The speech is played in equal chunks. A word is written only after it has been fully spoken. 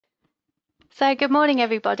So good morning,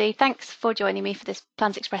 everybody. Thanks for joining me for this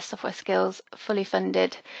PlansXpress Software Skills fully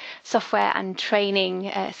funded software and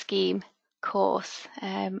training scheme course.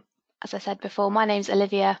 As I said before, my name's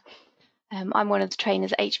Olivia. I'm one of the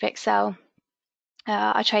trainers at HP Excel.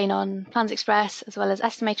 I train on PlansXpress as well as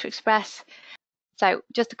Estimator Express. So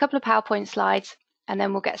just a couple of PowerPoint slides and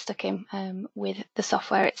then we'll get stuck in with the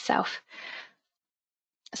software itself.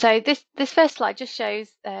 So this first slide just shows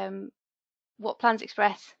what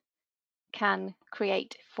PlansXpress can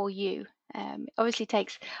create for you. It obviously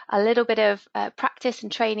takes a little bit of practice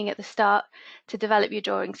and training at the start to develop your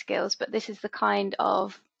drawing skills, but this is the kind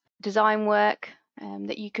of design work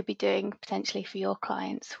that you could be doing potentially for your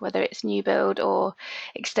clients, whether it's new build or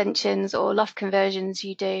extensions or loft conversions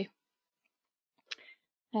you do.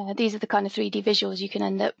 These are the kind of 3D visuals you can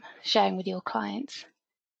end up sharing with your clients.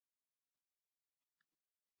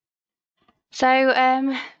 So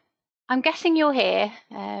I'm guessing you're here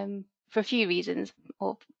for a few reasons,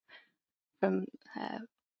 or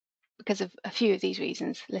because of a few of these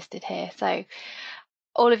reasons listed here. So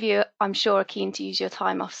all of you, I'm sure, are keen to use your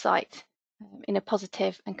time off site in a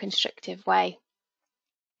positive and constructive way.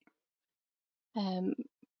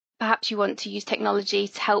 Perhaps you want to use technology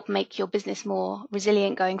to help make your business more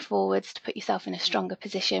resilient going forwards, to put yourself in a stronger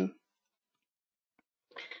position.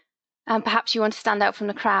 And perhaps you want to stand out from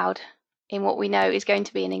the crowd in what we know is going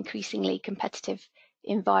to be an increasingly competitive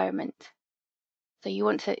environment. So you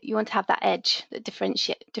want to have that edge that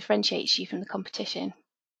differentiates you from the competition.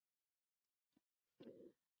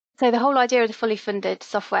 So the whole idea of the fully funded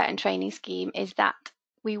software and training scheme is that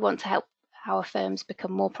we want to help our firms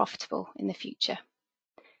become more profitable in the future.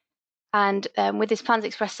 And with this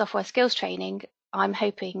PlansXpress software skills training, I'm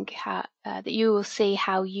hoping that you will see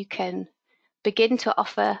how you can begin to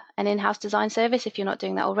offer an in-house design service if you're not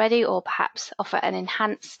doing that already, or perhaps offer an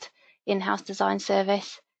enhanced in-house design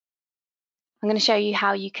service. I'm going to show you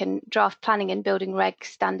how you can draft planning and building reg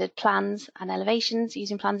standard plans and elevations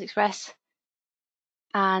using PlansXpress,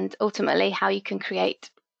 and ultimately how you can create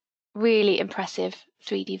really impressive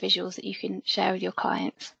 3D visuals that you can share with your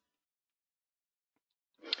clients.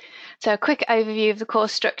 So a quick overview of the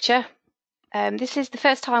course structure. This is the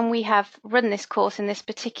first time we have run this course in this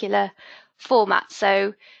particular format.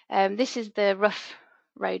 So this is the rough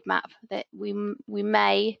roadmap that we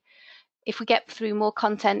may, if we get through more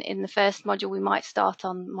content in the first module, we might start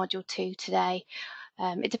on module 2 today.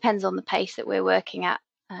 It depends on the pace that we're working at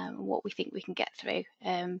and what we think we can get through.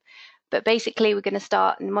 But basically, we're going to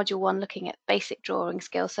start in module 1 looking at basic drawing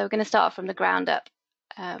skills. So we're going to start from the ground up.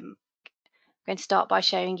 I'm going to start by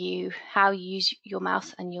showing you how you use your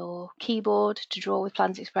mouse and your keyboard to draw with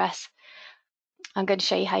PlansXpress. I'm going to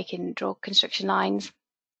show you how you can draw construction lines.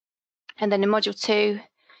 And then in module 2,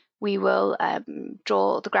 we will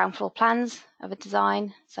draw the ground floor plans of a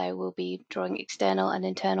design. So we'll be drawing external and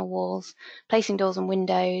internal walls, placing doors and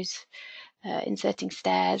windows, inserting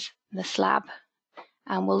stairs and the slab.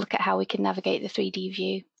 And we'll look at how we can navigate the 3D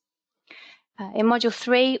view. In module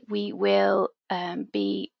 3, we will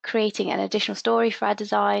be creating an additional story for our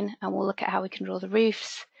design, and we'll look at how we can draw the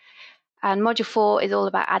roofs. And module 4 is all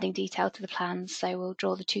about adding detail to the plans. So we'll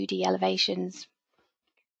draw the 2D elevations.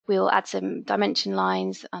 We'll add some dimension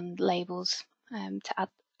lines and labels to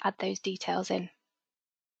add those details in.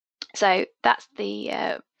 So that's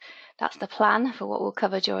the plan for what we'll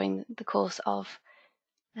cover during the course of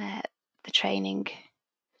the training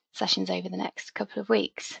sessions over the next couple of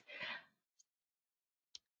weeks.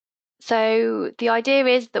 So the idea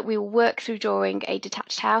is that we will work through drawing a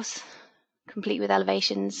detached house, complete with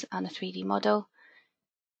elevations and a 3D model.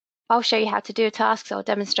 I'll show you how to do a task, so I'll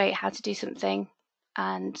demonstrate how to do something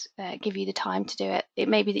and give you the time to do it. It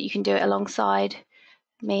may be that you can do it alongside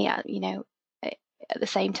me, at the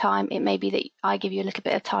same time. It may be that I give you a little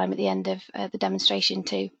bit of time at the end of the demonstration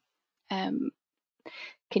to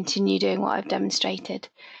continue doing what I've demonstrated.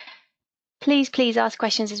 Please ask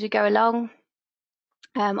questions as we go along.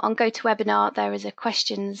 On GoToWebinar, there is a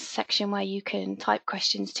questions section where you can type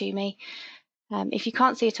questions to me. If you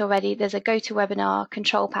can't see it already, there's a GoToWebinar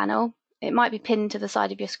control panel. It might be pinned to the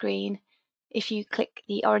side of your screen. If you click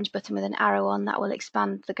the orange button with an arrow on, that will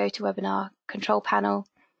expand the GoToWebinar control panel.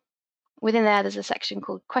 Within there, there's a section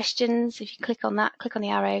called questions. If you click on that, click on the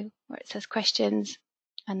arrow where it says questions,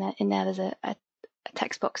 and then in there there's a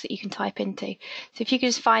text box that you can type into. So if you could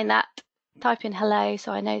just find that, type in hello,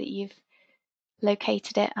 so I know that you've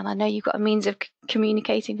located it, and I know you've got a means of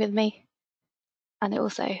communicating with me, and it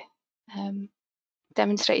also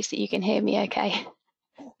demonstrates that you can hear me okay,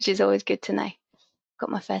 which is always good to know. Got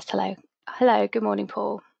my first hello. Hello, good morning,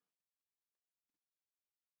 Paul.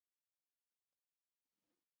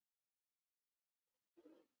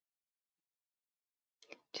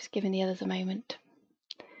 Just giving the others a moment.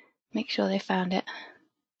 Make sure they found it.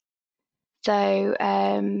 So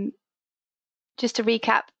just to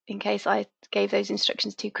recap, in case I gave those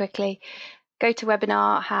instructions too quickly,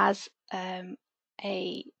 GoToWebinar has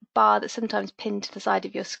a bar that's sometimes pinned to the side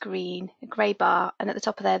of your screen, a grey bar, and at the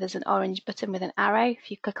top of there's an orange button with an arrow.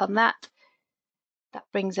 If you click on that, that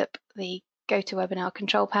brings up the GoToWebinar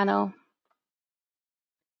control panel.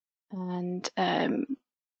 And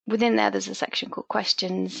within there's a section called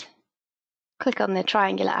questions. Click on the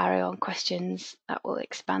triangular arrow on questions. That will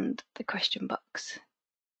expand the question box.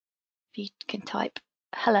 If you can type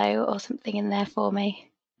hello or something in there for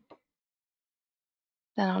me,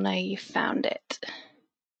 then I'll know you've found it.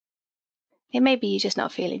 It may be you're just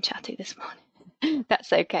not feeling chatty this morning.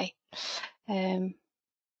 That's okay.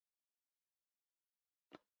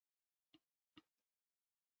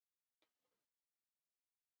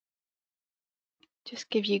 Just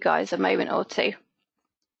give you guys a moment or two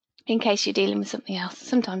in case you're dealing with something else.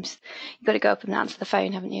 Sometimes you've got to go up and answer the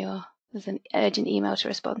phone, haven't you? Or there's an urgent email to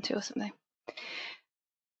respond to or something.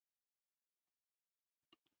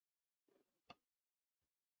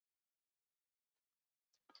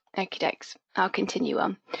 Okie dokes, I'll continue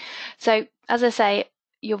on. So as I say,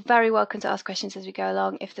 you're very welcome to ask questions as we go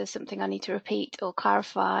along. If there's something I need to repeat or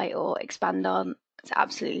clarify or expand on, it's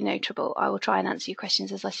absolutely no trouble. I will try and answer your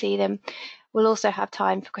questions as I see them. We'll also have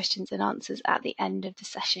time for questions and answers at the end of the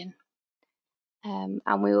session. And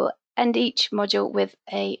we will end each module with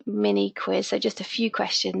a mini quiz, so just a few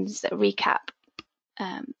questions that recap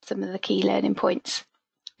some of the key learning points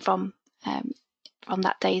from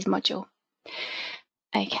that day's module.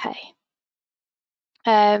 Okay.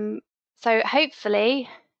 So hopefully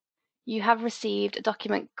you have received a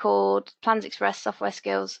document called PlansXpress Software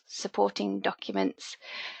Skills Supporting Documents.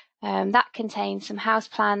 That contains some house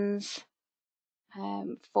plans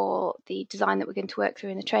for the design that we're going to work through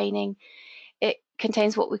in the training. It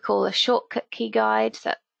contains what we call a shortcut key guide.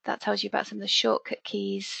 That tells you about some of the shortcut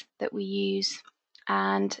keys that we use.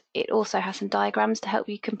 And it also has some diagrams to help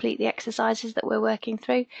you complete the exercises that we're working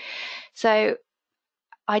through. So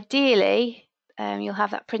ideally, you'll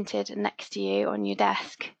have that printed next to you on your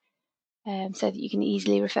desk so that you can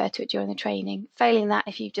easily refer to it during the training. Failing that,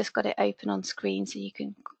 if you've just got it open on screen so you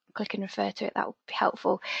can click and refer to it, that will be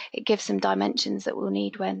helpful. It gives some dimensions that we'll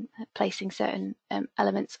need when placing certain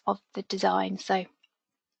elements of the design. So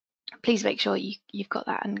please make sure you've got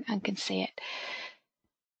that and can see it.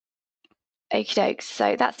 Okie dokes,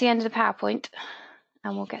 so that's the end of the PowerPoint,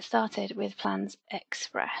 and we'll get started with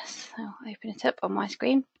PlansXpress. I'll open it up on my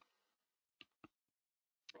screen.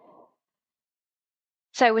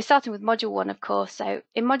 So we're starting with Module 1, of course. So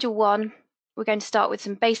in Module 1, we're going to start with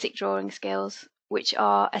some basic drawing skills, which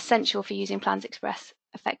are essential for using PlansXpress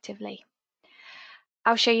effectively.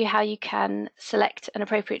 I'll show you how you can select an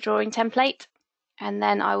appropriate drawing template, and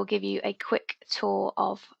then I will give you a quick tour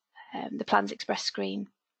of the PlansXpress screen.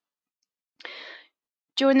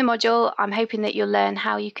 During the module, I'm hoping that you'll learn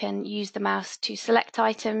how you can use the mouse to select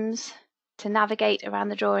items, to navigate around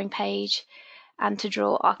the drawing page, and to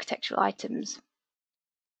draw architectural items.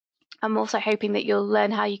 I'm also hoping that you'll learn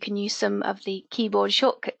how you can use some of the keyboard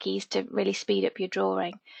shortcut keys to really speed up your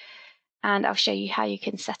drawing. And I'll show you how you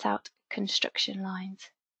can set out construction lines.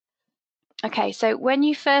 Okay, so when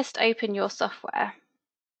you first open your software,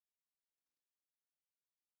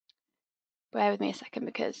 bear with me a second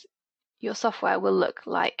because your software will look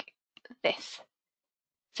like this.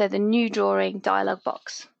 So the new drawing dialog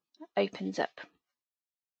box opens up.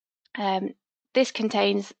 This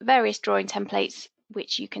contains various drawing templates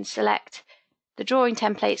which you can select. The drawing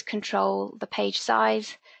templates control the page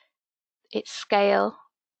size, its scale,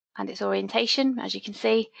 and its orientation, as you can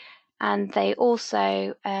see, and they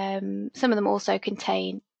also, some of them also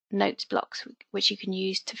contain notes blocks which you can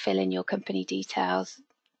use to fill in your company details,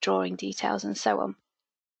 drawing details, and so on.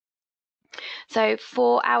 So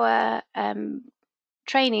for our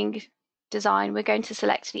training design, we're going to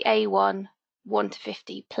select the A1 1 to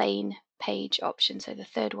 50 plain page option, so the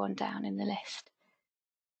third one down in the list.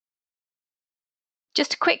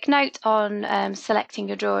 Just a quick note on selecting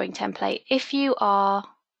your drawing template. If you are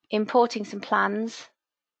importing some plans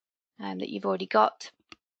that you've already got,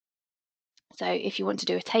 so if you want to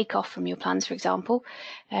do a takeoff from your plans, for example,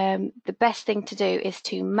 the best thing to do is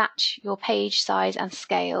to match your page size and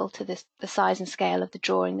scale to the size and scale of the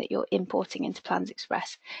drawing that you're importing into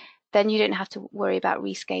PlansXpress. Then you don't have to worry about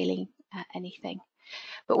rescaling anything.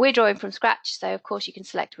 But we're drawing from scratch, so of course you can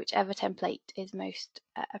select whichever template is most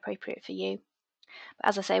appropriate for you. But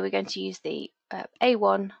as I say, we're going to use the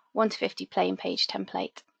A1 1 to 50 plain page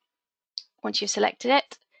template. Once you've selected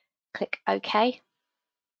it, click OK.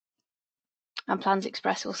 and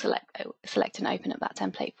PlansXpress will select and open up that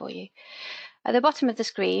template for you. At the bottom of the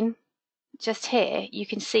screen, just here, you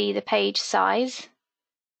can see the page size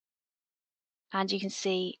and you can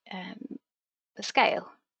see the scale.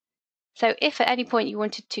 So if at any point you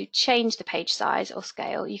wanted to change the page size or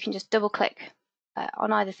scale, you can just double click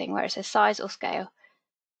on either thing where it says size or scale.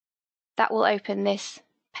 That will open this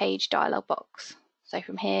page dialog box. So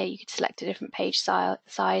from here you could select a different page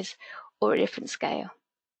size or a different scale.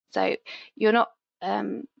 So you're not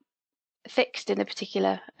fixed in the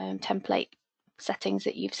particular template settings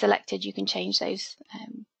that you've selected. You can change those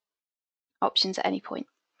options at any point.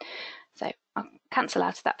 So I'll cancel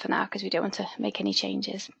out of that for now because we don't want to make any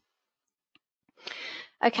changes.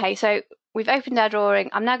 Okay, so we've opened our drawing.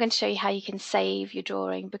 I'm now going to show you how you can save your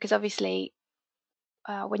drawing, because obviously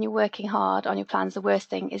when you're working hard on your plans, the worst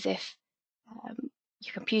thing is if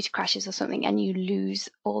your computer crashes or something and you lose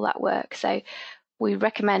all that work. So we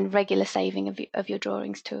recommend regular saving of your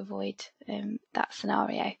drawings to avoid that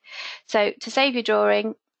scenario. So to save your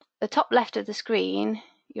drawing, the top left of the screen,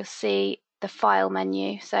 you'll see the file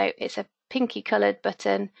menu. So it's a pinky coloured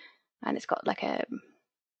button and it's got like a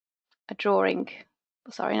drawing,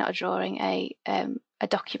 sorry, not a drawing, a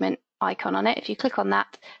document icon on it. If you click on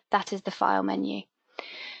that, that is the file menu.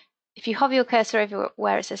 If you hover your cursor over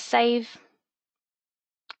where it says save,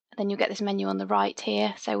 then you'll get this menu on the right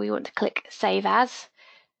here. So we want to click Save As.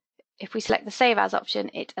 If we select the Save As option,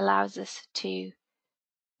 it allows us to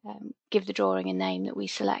give the drawing a name that we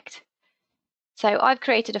select. So I've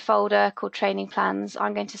created a folder called Training Plans.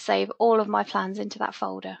 I'm going to save all of my plans into that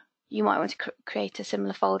folder. You might want to create a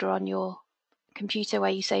similar folder on your computer where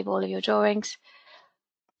you save all of your drawings.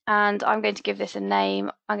 And I'm going to give this a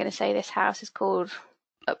name. I'm going to say this house is called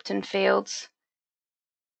Upton Fields.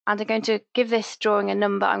 And I'm going to give this drawing a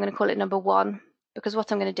number. I'm going to call it number 1, because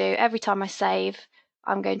what I'm going to do every time I save,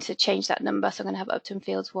 I'm going to change that number. So I'm going to have Upton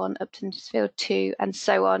Fields 1, Upton Fields 2, and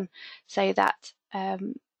so on, so that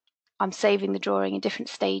I'm saving the drawing in different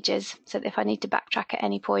stages, so that if I need to backtrack at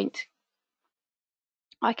any point,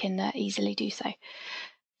 I can easily do so.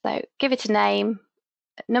 So give it a name.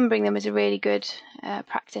 Numbering them is a really good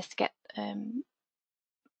practice to get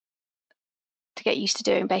used to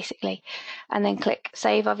doing, basically. And then click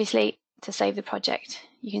Save, obviously, to save the project.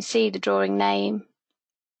 You can see the drawing name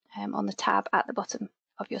on the tab at the bottom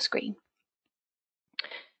of your screen.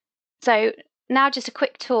 So now just a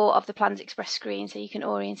quick tour of the PlansXpress screen so you can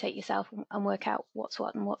orientate yourself and work out what's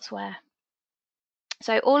what and what's where.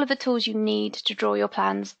 So all of the tools you need to draw your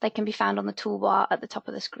plans, they can be found on the toolbar at the top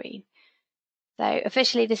of the screen. So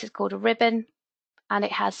officially this is called a ribbon, and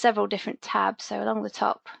it has several different tabs. So along the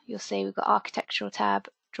top you'll see we've got Architectural tab,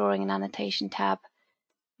 Drawing and Annotation tab,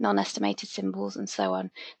 Non-Estimated Symbols, and so on.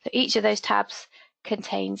 So each of those tabs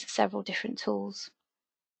contains several different tools.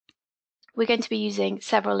 We're going to be using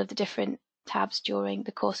several of the different tabs during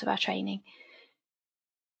the course of our training.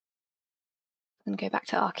 I'm going to go back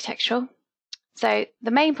to Architectural. So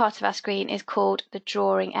the main part of our screen is called the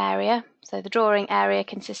drawing area. So the drawing area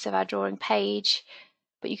consists of our drawing page,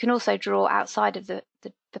 but you can also draw outside of the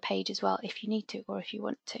page as well if you need to or if you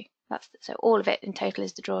want to. So all of it in total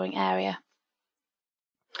is the drawing area.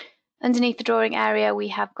 Underneath the drawing area we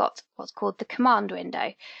have got what's called the command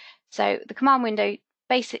window. So the command window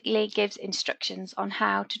basically gives instructions on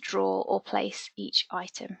how to draw or place each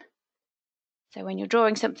item. So when you're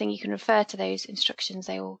drawing something, you can refer to those instructions.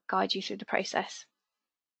 They will guide you through the process.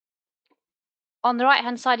 On the right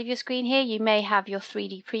hand side of your screen here, you may have your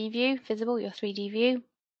 3D preview visible, your 3D view.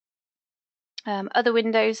 Other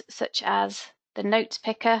windows such as the notes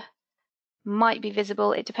picker might be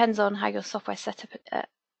visible. It depends on how your software is set up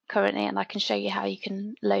currently, and I can show you how you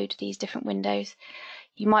can load these different windows.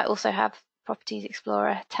 You might also have Properties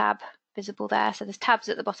Explorer tab visible there. So there's tabs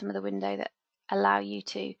at the bottom of the window that allow you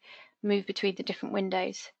to move between the different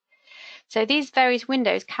windows. So these various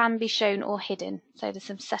windows can be shown or hidden. So there's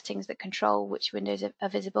some settings that control which windows are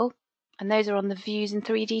visible, and those are on the Views in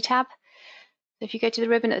 3D tab. So if you go to the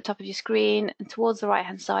ribbon at the top of your screen and towards the right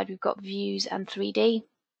hand side, we've got Views and 3D.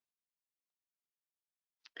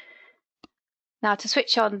 Now to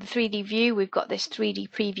switch on the 3D view, we've got this 3D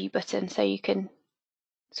preview button, so you can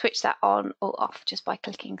switch that on or off just by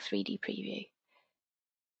clicking 3D preview.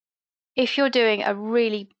 If you're doing a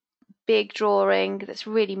really big drawing that's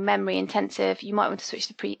really memory intensive, you might want to switch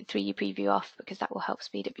the 3D preview off, because that will help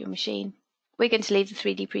speed up your machine. We're going to leave the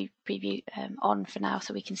 3D preview on for now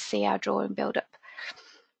so we can see our drawing build up.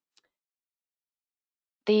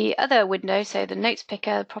 The other windows, so the Notes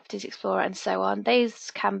Picker, Properties Explorer, and so on,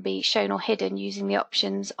 these can be shown or hidden using the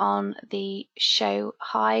options on the Show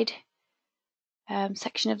Hide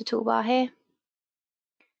section of the toolbar here.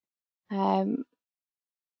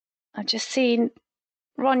 I've just seen,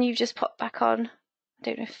 Ron, you've just popped back on. I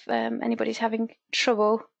don't know if anybody's having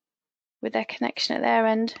trouble with their connection at their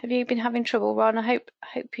end. Have you been having trouble, Ron? I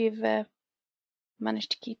hope you've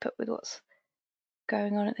managed to keep up with what's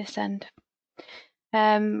going on at this end.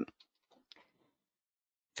 So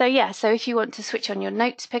if you want to switch on your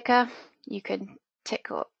notes picker, you can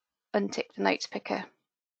tick or untick the notes picker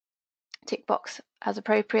tick box as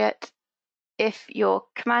appropriate. If your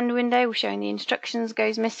command window showing the instructions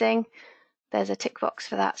goes missing, there's a tick box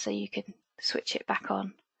for that, so you can switch it back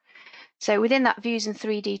on. So within that Views and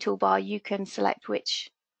 3D toolbar, you can select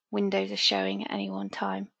which windows are showing at any one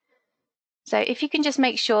time. So if you can just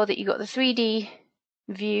make sure that you've got the 3D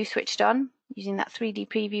view switched on using that 3D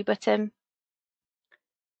preview button,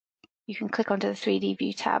 you can click onto the 3D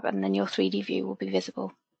view tab, and then your 3D view will be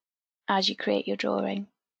visible as you create your drawing.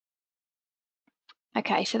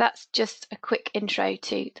 Okay, so that's just a quick intro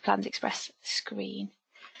to the PlansXpress screen.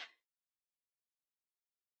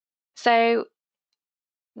 So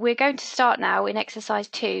we're going to start now in exercise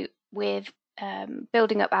 2 with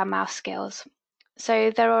building up our mouse skills.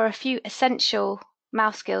 So there are a few essential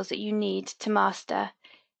mouse skills that you need to master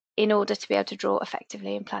in order to be able to draw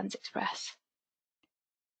effectively in PlansXpress.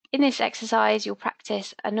 In this exercise, you'll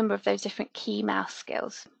practice a number of those different key mouse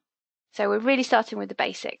skills. So we're really starting with the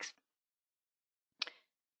basics.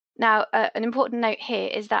 Now, an important note here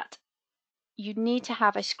is that you need to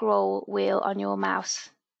have a scroll wheel on your mouse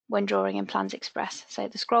when drawing in PlansXpress. So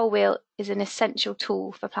the scroll wheel is an essential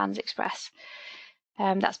tool for PlansXpress.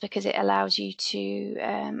 That's because it allows you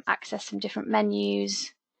to access some different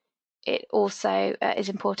menus. It also is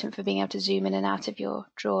important for being able to zoom in and out of your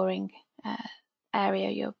drawing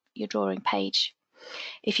area, your drawing page.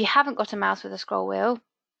 If you haven't got a mouse with a scroll wheel,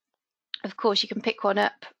 of course you can pick one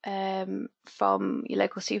up from your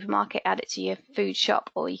local supermarket, add it to your food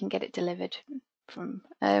shop, or you can get it delivered from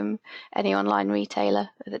any online retailer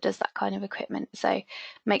that does that kind of equipment. So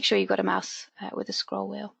make sure you've got a mouse with a scroll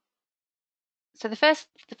wheel. So the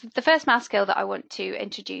first mouse skill that I want to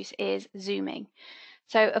introduce is zooming.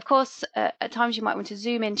 So of course at times you might want to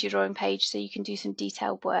zoom into your drawing page so you can do some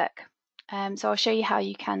detailed work. So I'll show you how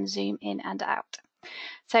you can zoom in and out.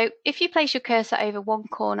 So if you place your cursor over one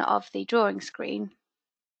corner of the drawing screen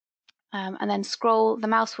and then scroll the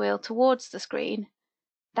mouse wheel towards the screen,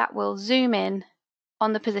 that will zoom in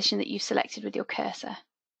on the position that you've selected with your cursor.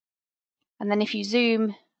 And then if you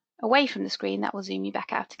zoom away from the screen, that will zoom you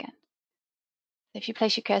back out again. If you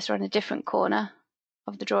place your cursor on a different corner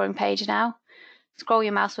of the drawing page now, scroll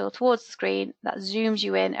your mouse wheel towards the screen, that zooms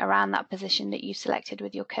you in around that position that you selected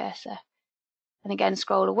with your cursor. And again,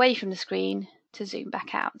 scroll away from the screen to zoom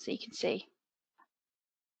back out, so you can see.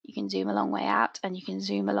 You can zoom a long way out and you can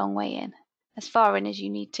zoom a long way in, as far in as you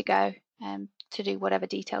need to go to do whatever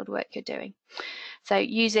detailed work you're doing. So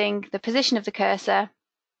using the position of the cursor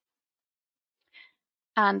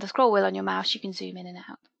and the scroll wheel on your mouse, you can zoom in and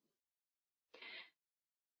out.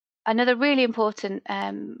 Another really important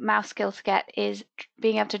mouse skill to get is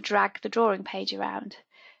being able to drag the drawing page around.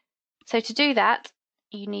 So to do that,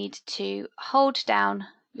 you need to hold down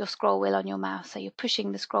your scroll wheel on your mouse. So you're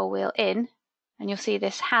pushing the scroll wheel in and you'll see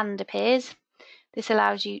this hand appears. This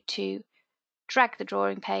allows you to drag the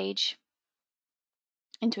drawing page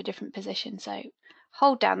into a different position. So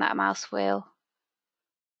hold down that mouse wheel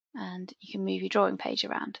and you can move your drawing page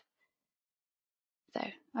around. So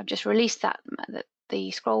I've just released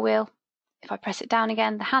the scroll wheel. If I press it down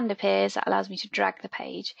again, the hand appears. That allows me to drag the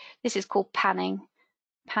page. This is called panning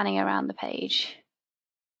around the page.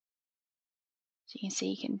 So you can see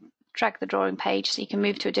you can drag the drawing page so you can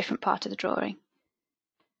move to a different part of the drawing.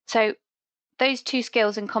 So those two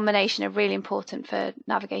skills in combination are really important for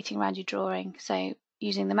navigating around your drawing. So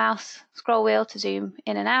using the mouse scroll wheel to zoom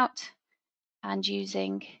in and out, and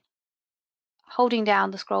holding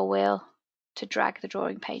down the scroll wheel to drag the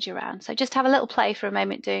drawing page around. So just have a little play for a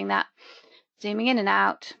moment doing that, zooming in and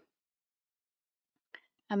out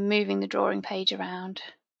and moving the drawing page around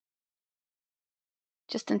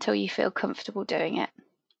just until you feel comfortable doing it.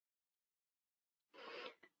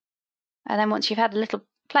 And then once you've had a little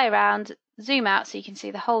play around, zoom out so you can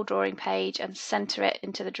see the whole drawing page and center it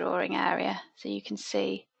into the drawing area so you can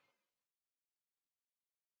see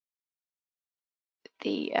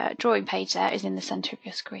the drawing page there is in the center of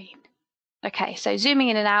your screen. Okay, so zooming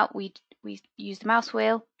in and out, we use the mouse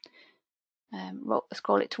wheel,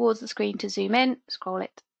 scroll it towards the screen to zoom in, scroll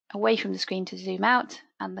it away from the screen to zoom out,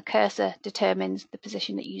 and the cursor determines the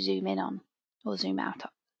position that you zoom in on or zoom out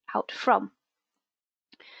from.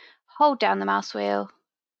 Hold down the mouse wheel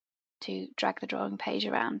to drag the drawing page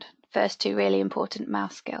around. First two really important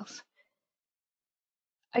mouse skills.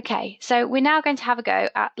 Okay, so we're now going to have a go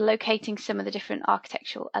at locating some of the different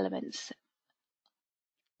architectural elements.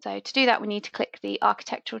 So to do that, we need to click the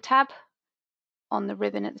Architectural tab on the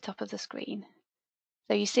ribbon at the top of the screen.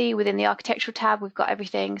 So you see within the Architectural tab, we've got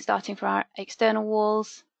everything starting from our external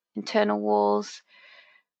walls, internal walls,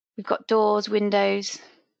 we've got doors, windows,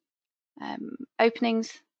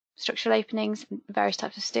 openings, structural openings, various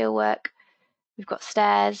types of steelwork. We've got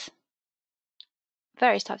stairs,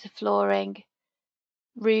 various types of flooring,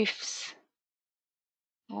 roofs,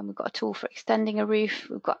 and we've got a tool for extending a roof.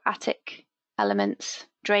 We've got attic elements,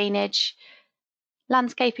 drainage,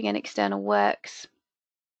 landscaping and external works,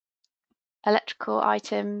 electrical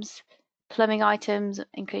items, plumbing items,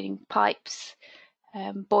 including pipes,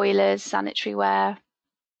 boilers, sanitary ware,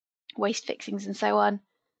 waste fixings, and so on.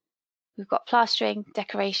 We've got plastering,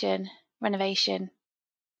 decoration, renovation,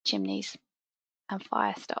 chimneys, and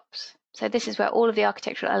fire stops. So this is where all of the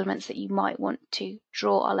architectural elements that you might want to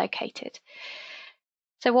draw are located.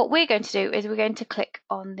 So what we're going to do is we're going to click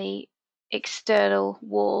on the external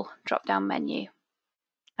wall drop-down menu,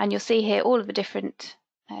 and you'll see here all of the different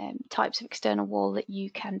types of external wall that you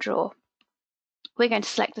can draw. We're going to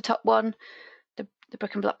select the top one, the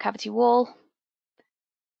brick and block cavity wall.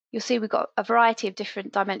 You'll see we've got a variety of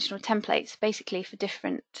different dimensional templates, basically for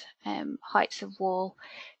different heights of wall.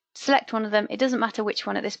 Select one of them. It doesn't matter which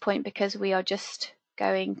one at this point because we are just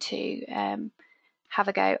going to have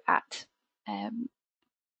a go at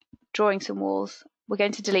drawing some walls. We're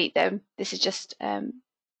going to delete them. This is just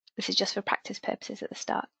for practice purposes at the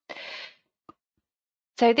start.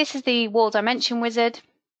 So this is the wall dimension wizard.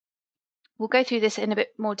 We'll go through this in a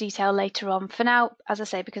bit more detail later on. For now, as I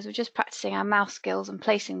say, because we're just practicing our mouse skills and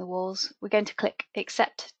placing the walls, we're going to click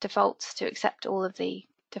Accept Defaults to accept all of the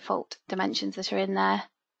default dimensions that are in there.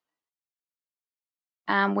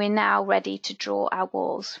 And we're now ready to draw our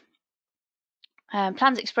walls.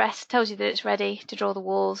 PlansXpress tells you that it's ready to draw the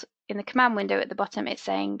walls. In the command window at the bottom, it's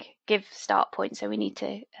saying give start point, so we need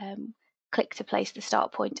to click to place the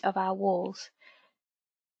start point of our walls.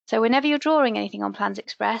 So whenever you're drawing anything on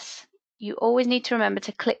PlansXpress, you always need to remember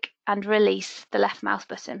to click and release the left mouse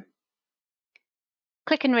button.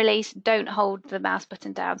 Click and release, don't hold the mouse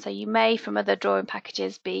button down. So you may, from other drawing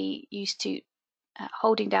packages, be used to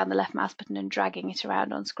holding down the left mouse button and dragging it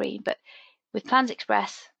around on screen. But with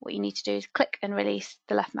PlansXpress, what you need to do is click and release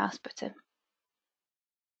the left mouse button.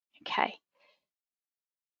 Okay.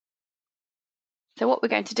 So what we're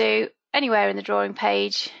going to do, anywhere in the drawing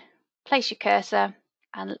page, place your cursor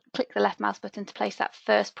and click the left mouse button to place that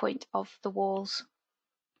first point of the walls.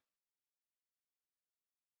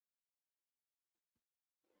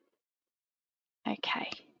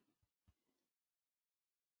 Okay.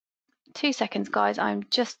 2 seconds, guys. I'm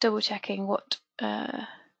just double checking what the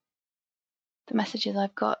messages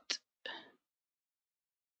I've got.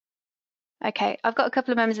 Okay, I've got a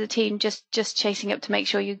couple of members of the team just chasing up to make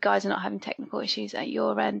sure you guys are not having technical issues at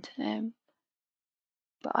your end.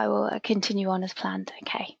 But I will continue on as planned.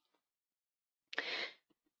 Okay.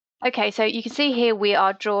 Okay, so you can see here we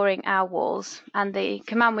are drawing our walls, and the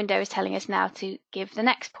command window is telling us now to give the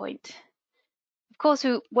next point. Of course,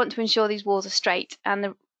 we want to ensure these walls are straight, and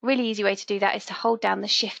the really easy way to do that is to hold down the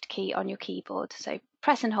Shift key on your keyboard. So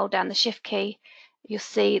press and hold down the Shift key. You'll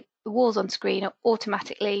see the walls on screen are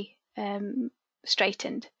automatically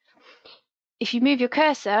straightened. If you move your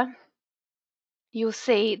cursor, you'll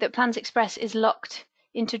see that PlansXpress is locked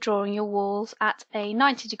into drawing your walls at a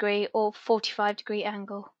 90-degree or 45-degree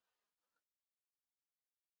angle.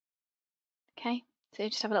 Okay, so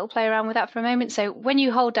just have a little play around with that for a moment. So when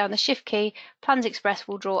you hold down the Shift key, PlansXpress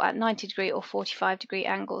will draw at 90-degree or 45-degree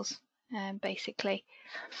angles, basically.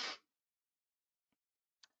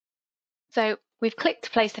 So we've clicked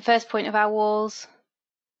to place the first point of our walls.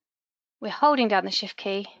 We're holding down the Shift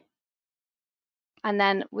key, and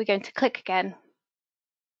then we're going to click again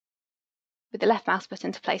with the left mouse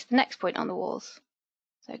button to place the next point on the walls.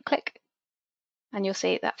 So click, and you'll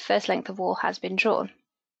see that first length of wall has been drawn.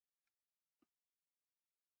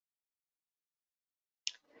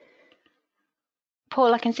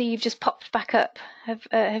 Paul, I can see you've just popped back up.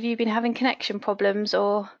 Have you been having connection problems,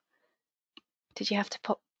 or did you have to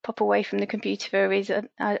pop away from the computer for a reason?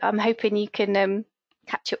 I'm hoping you can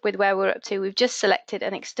catch up with where we're up to. We've just selected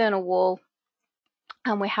an external wall,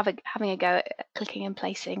 and we're having a go at clicking and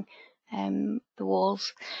placing the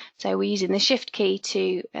walls. So we're using the Shift key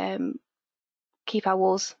to keep our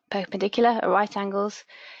walls perpendicular at right angles,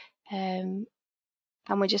 and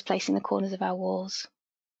we're just placing the corners of our walls.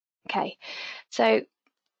 Okay, so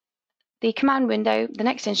the command window, the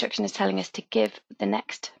next instruction is telling us to give the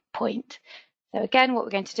next point. So again, what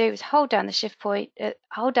we're going to do is hold down the Shift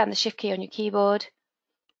key on your keyboard,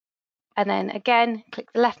 and then again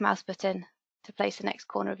click the left mouse button to place the next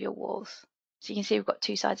corner of your walls. So you can see we've got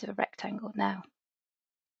two sides of a rectangle now.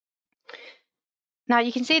 Now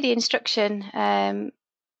you can see the instruction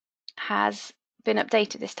has been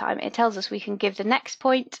updated this time. It tells us we can give the next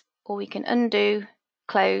point, or we can undo,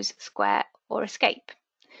 close, square, or escape.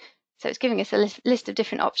 So it's giving us a list of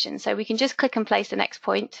different options. So we can just click and place the next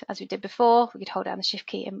point as we did before. We could hold down the Shift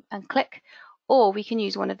key and click, or we can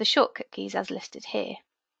use one of the shortcut keys as listed here.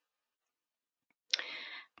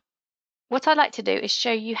 What I'd like to do is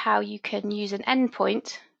show you how you can use an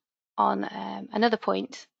endpoint on another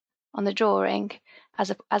point on the drawing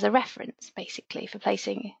as a reference, basically, for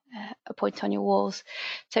placing a point on your walls.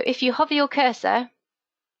 So if you hover your cursor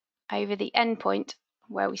over the endpoint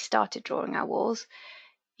where we started drawing our walls,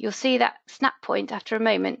 you'll see that snap point after a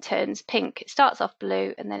moment turns pink. It starts off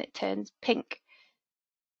blue and then it turns pink.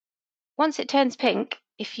 Once it turns pink,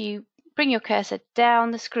 if you bring your cursor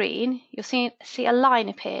down the screen, you'll see a line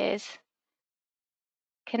appears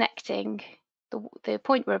connecting the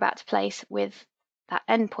point we're about to place with that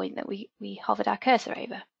endpoint that we hovered our cursor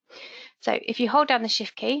over. So if you hold down the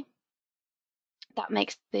Shift key, that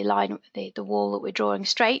makes the line, the wall that we're drawing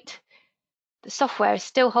straight. The software is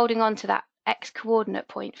still holding on to that X coordinate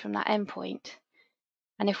point from that endpoint.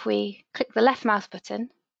 And if we click the left mouse button,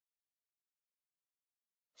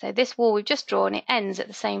 so this wall we've just drawn, it ends at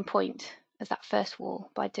the same point as that first wall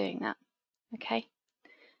by doing that. Okay.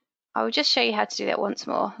 I will just show you how to do that once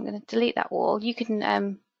more. I'm going to delete that wall. You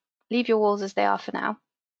can leave your walls as they are for now.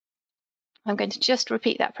 I'm going to just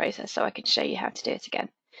repeat that process so I can show you how to do it again.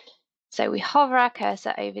 So we hover our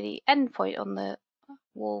cursor over the end point on the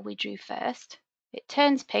wall we drew first. It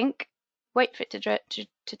turns pink. Wait for it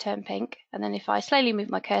to turn pink. And then if I slowly move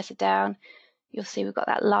my cursor down, you'll see we've got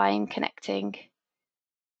that line connecting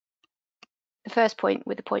the first point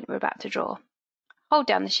with the point we're about to draw. Hold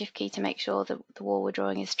down the Shift key to make sure that the wall we're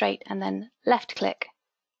drawing is straight, and then left click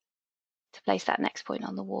to place that next point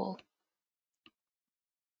on the wall.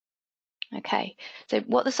 Okay, so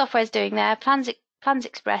what the software is doing there,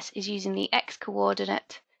 PlansXpress is using the X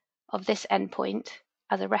coordinate of this endpoint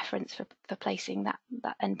as a reference for placing that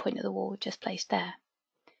endpoint of the wall we just placed there.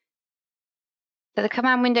 So the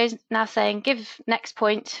command window is now saying give next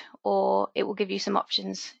point, or it will give you some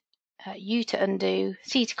options. U to undo,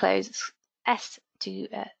 C to close, S to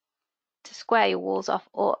square your walls off,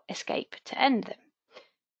 or escape to end them.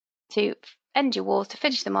 To end your walls, to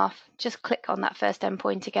finish them off, just click on that first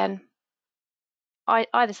endpoint again.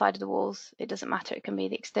 Either side of the walls, it doesn't matter, it can be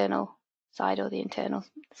the external side or the internal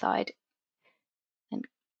side, and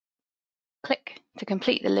click to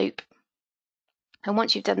complete the loop. And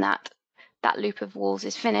once you've done that, that loop of walls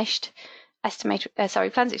is finished.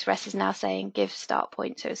 PlansXpress is now saying give start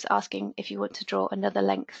point, so it's asking if you want to draw another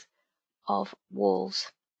length of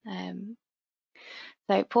walls.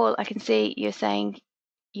 So Paul, I can see you're saying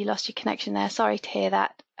you lost your connection there. Sorry to hear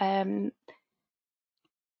that. And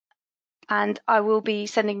I will be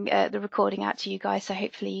sending the recording out to you guys, so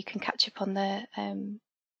hopefully you can catch up on the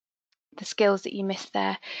skills that you missed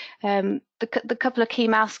there. The couple of key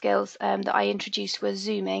mouse skills that I introduced were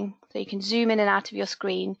zooming. So you can zoom in and out of your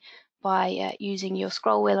screen by using your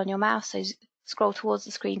scroll wheel on your mouse. So scroll towards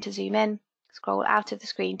the screen to zoom in, scroll out of the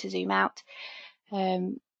screen to zoom out.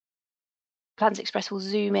 PlansXpress will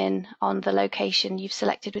zoom in on the location you've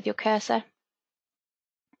selected with your cursor.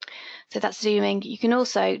 So that's zooming. You can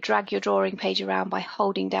also drag your drawing page around by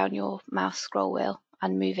holding down your mouse scroll wheel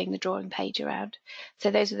and moving the drawing page around.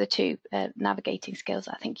 So those are the two navigating skills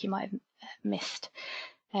I think you might have missed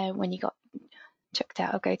when you got chucked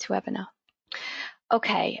out of GoToWebinar.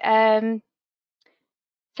 Okay,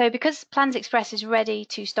 so because PlansXpress is ready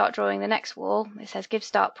to start drawing the next wall, it says give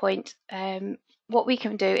start point. What we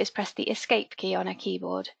can do is press the escape key on our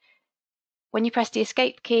keyboard. When you press the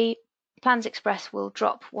escape key, PlansXpress will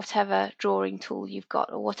drop whatever drawing tool you've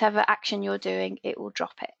got, or whatever action you're doing, it will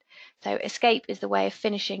drop it. So escape is the way of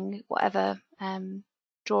finishing whatever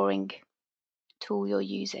drawing tool you're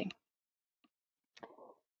using.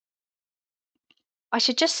 I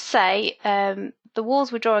should just say the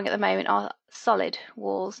walls we're drawing at the moment are solid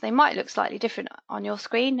walls. They might look slightly different on your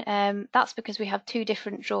screen. That's because we have two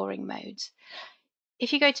different drawing modes.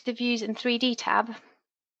 If you go to the Views in 3D tab,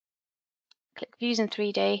 click Views in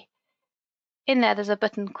 3D, in there's a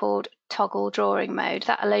button called Toggle Drawing Mode.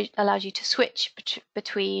 That allows you to switch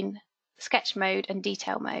between sketch mode and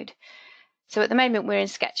detail mode. So at the moment we're in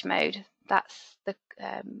sketch mode. That's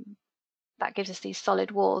that gives us these solid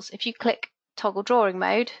walls. If you click Toggle Drawing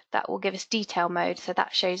Mode, that will give us detail mode. So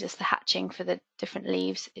that shows us the hatching for the different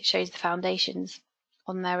leaves. It shows the foundations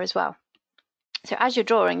on there as well. So as you're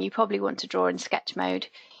drawing, you probably want to draw in sketch mode.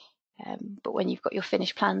 But when you've got your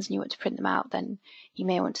finished plans and you want to print them out, then you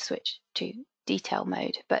may want to switch to detail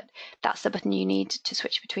mode. But that's the button you need to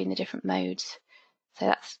switch between the different modes. So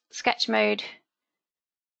that's sketch mode.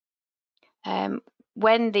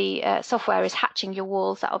 When the software is hatching your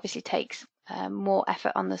walls, that obviously takes more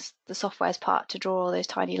effort on the software's part to draw all those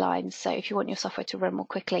tiny lines. So if you want your software to run more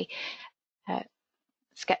quickly,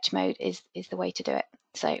 sketch mode is the way to do it.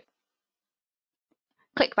 So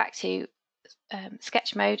click back to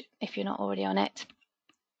sketch mode if you're not already on it,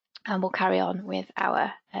 and we'll carry on with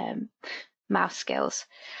our mouse skills.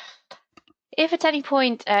 If at any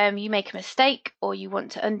point you make a mistake or you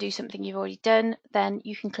want to undo something you've already done, then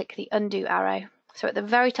you can click the undo arrow. So at the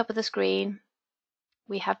very top of the screen,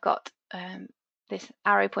 we have got this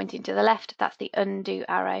arrow pointing to the left. That's the undo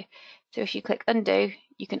arrow. So if you click undo,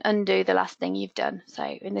 you can undo the last thing you've done. So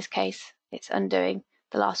in this case, it's undoing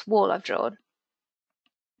the last wall I've drawn.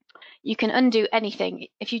 You can undo anything.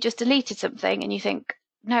 If you just deleted something and you think,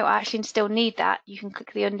 no, I actually still need that, you can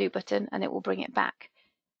click the undo button and it will bring it back.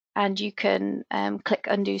 And you can click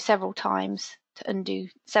undo several times to undo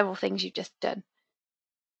several things you've just done.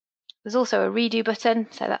 There's also a redo button,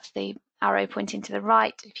 so that's the arrow pointing to the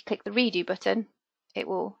right. If you click the redo button, it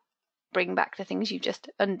will bring back the things you've just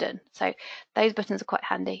undone. So those buttons are quite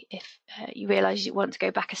handy if you realise you want to go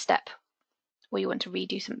back a step or you want to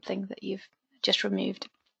redo something that you've just removed.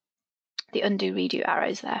 The undo redo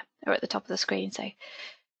arrows there are at the top of the screen, so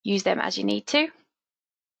use them as you need to.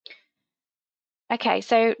 Okay,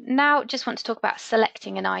 so now just want to talk about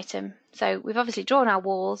selecting an item. So we've obviously drawn our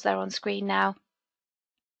walls, they're on screen now.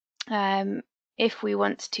 If we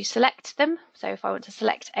want to select them, so if I want to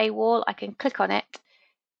select a wall, I can click on it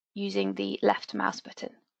using the left mouse button.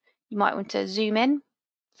 You might want to zoom in,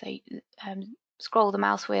 so scroll the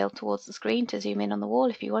mouse wheel towards the screen to zoom in on the wall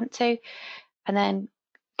if you want to, and then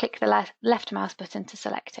click the left mouse button to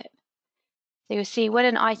select it. So you'll see when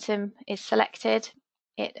an item is selected,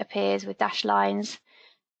 it appears with dashed lines,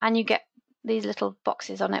 and you get these little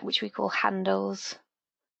boxes on it which we call handles.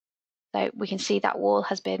 So we can see that wall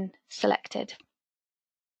has been selected.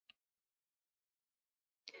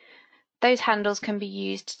 Those handles can be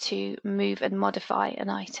used to move and modify an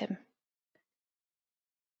item.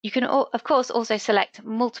 You can, of course, also select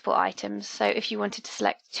multiple items. So if you wanted to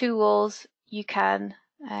select 2 walls, you can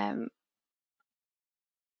hold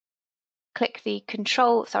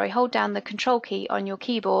down the control key on your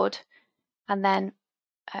keyboard and then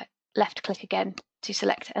left click again to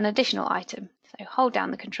select an additional item. So hold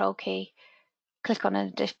down the control key, click on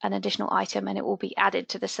an additional item, and it will be added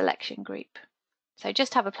to the selection group. So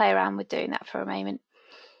just have a play around with doing that for a moment.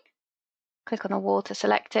 Click on the wall to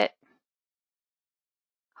select it,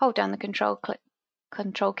 hold down the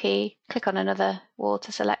control key, click on another wall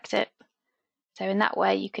to select it. So in that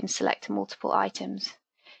way you can select multiple items.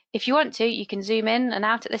 If you want to, you can zoom in and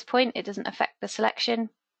out at this point. It doesn't affect the selection.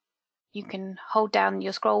 You can hold down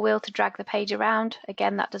your scroll wheel to drag the page around.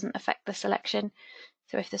 Again, that doesn't affect the selection.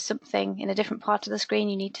 So if there's something in a different part of the screen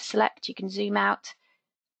you need to select, you can zoom out,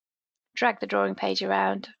 drag the drawing page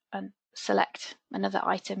around and select another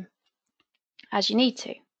item as you need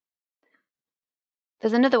to.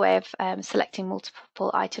 There's another way of selecting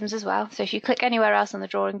multiple items as well. So if you click anywhere else on the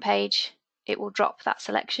drawing page, it will drop that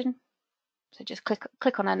selection. So just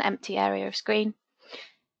click on an empty area of screen.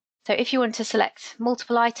 So if you want to select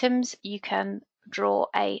multiple items, you can draw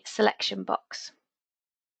a selection box.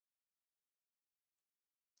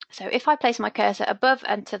 So if I place my cursor above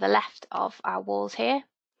and to the left of our walls here,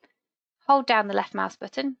 hold down the left mouse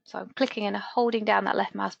button. So I'm clicking and holding down that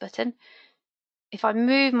left mouse button. If I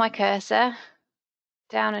move my cursor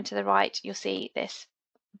down and to the right, you'll see this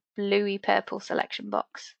bluey purple selection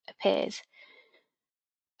box appears.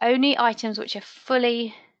 Only items which are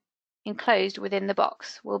fully enclosed within the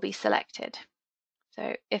box will be selected.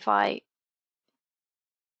 So if I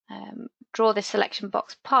draw this selection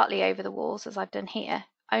box partly over the walls, as I've done here,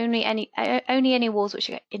 only any walls which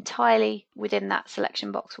are entirely within that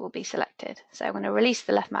selection box will be selected. So I'm going to release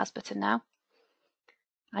the left mouse button now,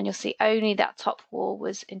 and you'll see only that top wall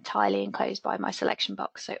was entirely enclosed by my selection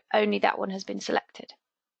box, so only that one has been selected.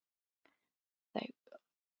 So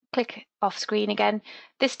click off screen again.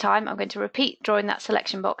 This time I'm going to repeat drawing that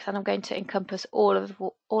selection box, and I'm going to encompass all of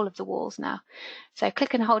the walls now. So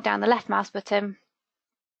click and hold down the left mouse button,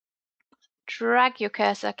 drag your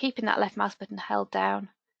cursor, keeping that left mouse button held down,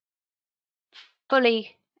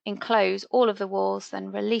 fully enclose all of the walls,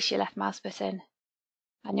 then release your left mouse button,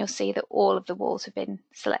 and you'll see that all of the walls have been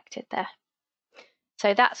selected there.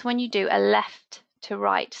 So that's when you do a left to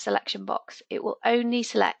right selection box. It will only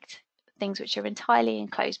select things which are entirely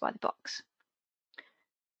enclosed by the box.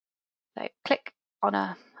 So click on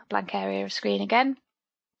a blank area of screen again.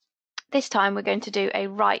 This time we're going to do a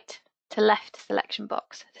right to left selection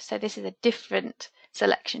box. So this is a different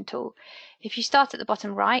selection tool. If you start at the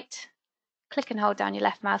bottom right, click and hold down your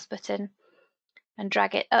left mouse button and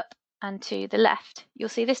drag it up and to the left, you'll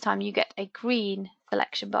see this time you get a green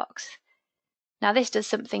selection box. Now this does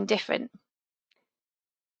something different.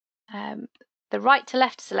 The right to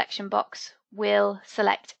left selection box will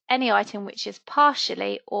select any item which is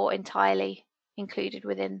partially or entirely included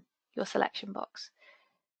within your selection box.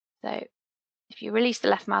 So if you release the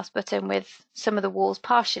left mouse button with some of the walls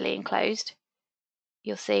partially enclosed,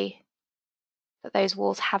 you'll see that those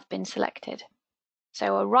walls have been selected.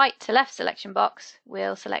 So a right to left selection box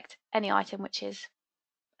will select any item which is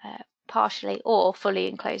partially or fully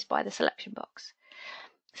enclosed by the selection box.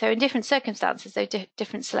 So in different circumstances, those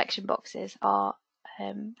different selection boxes are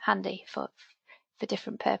handy for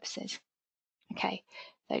different purposes. Okay,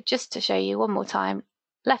 so just to show you one more time,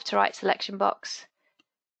 left to right selection box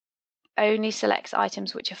only selects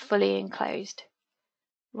items which are fully enclosed.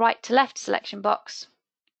 Right to left selection box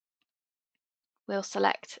will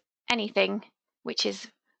select anything which is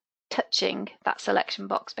touching that selection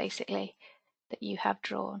box, basically, that you have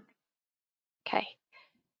drawn. Okay.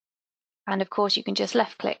 And of course you can just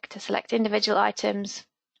left click to select individual items,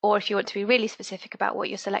 or if you want to be really specific about what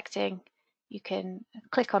you're selecting, you can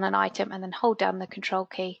click on an item and then hold down the control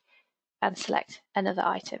key and select another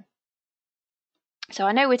item. So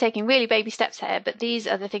I know we're taking really baby steps here, but these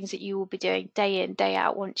are the things that you will be doing day in, day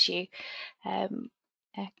out once you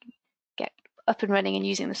get up and running and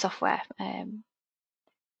using the software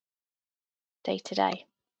day to day.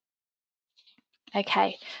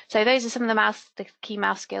 Okay, so those are some of the key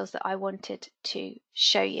mouse skills that I wanted to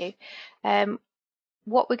show you.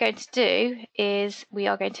 What we're going to do is we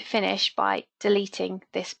are going to finish by deleting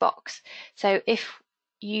this box. So if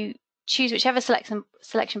you choose whichever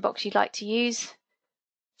selection box you'd like to use,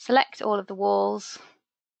 select all of the walls,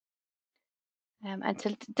 and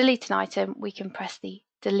to delete an item, we can press the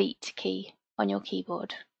delete key on your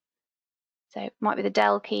keyboard. So it might be the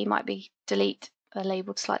del key, might be delete, are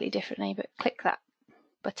labelled slightly differently, but click that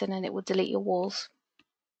button and it will delete your walls.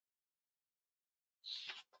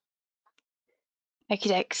 Okie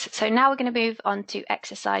dokes. So now we're going to move on to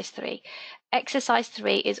exercise 3. Exercise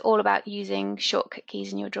 3 is all about using shortcut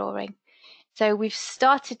keys in your drawing. So we've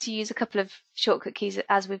started to use a couple of shortcut keys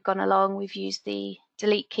as we've gone along. We've used the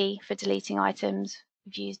delete key for deleting items.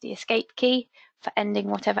 We've used the escape key for ending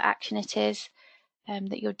whatever action it is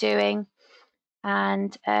that you're doing.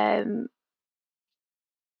 And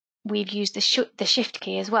we've used the shift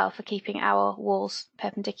key as well for keeping our walls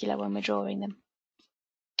perpendicular when we're drawing them.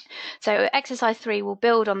 So exercise 3 will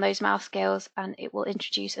build on those mouse skills, and it will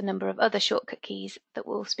introduce a number of other shortcut keys that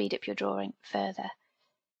will speed up your drawing further.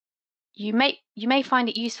 You may find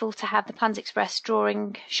it useful to have the PlansXpress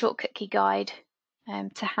drawing shortcut key guide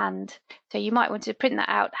to hand. So you might want to print that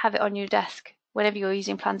out, have it on your desk whenever you're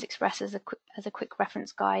using PlansXpress as a quick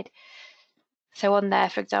reference guide. So on there,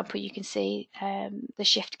 for example, you can see the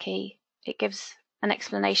shift key. It gives an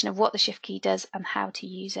explanation of what the shift key does and how to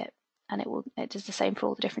use it. And it does the same for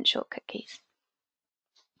all the different shortcut keys.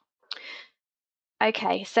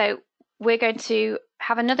 Okay, so we're going to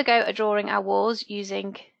have another go at drawing our walls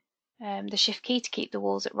using the shift key to keep the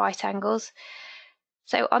walls at right angles.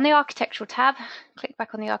 So on the architectural tab, click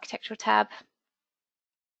back on the architectural tab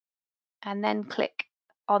and then click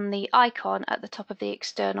on the icon at the top of the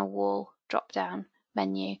external wall drop down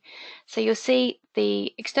menu. So you'll see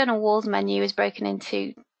the external walls menu is broken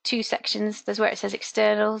into two sections. There's where it says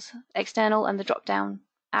external and the drop down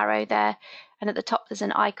arrow there, and at the top there's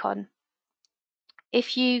an icon.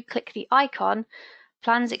 If you click the icon,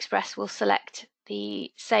 PlansXpress will select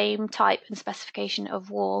the same type and specification of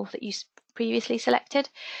wall that you previously selected.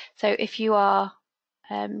 So if you are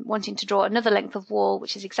wanting to draw another length of wall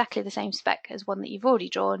which is exactly the same spec as one that you've already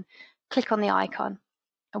drawn, click on the icon.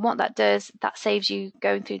 And what that does, that saves you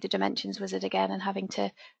going through the dimensions wizard again and having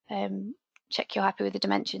to check you're happy with the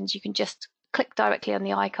dimensions. You can just click directly on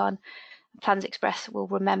the icon. PlansXpress will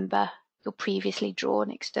remember your previously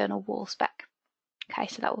drawn external wall spec. Okay,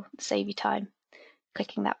 so that will save you time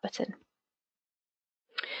clicking that button.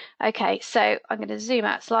 Okay, so I'm going to zoom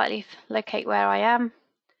out slightly, locate where I am,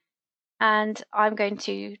 and I'm going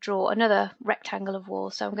to draw another rectangle of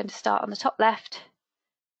wall. So I'm going to start on the top left,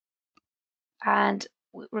 and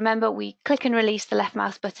remember we click and release the left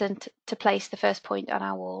mouse button to place the first point on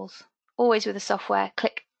our walls. Always with the software,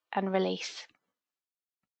 click and release.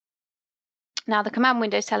 Now the command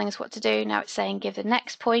window is telling us what to do. Now it's saying give the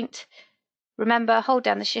next point. Remember, hold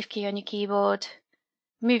down the shift key on your keyboard,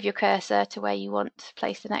 move your cursor to where you want to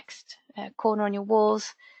place the next corner on your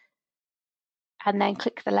walls, and then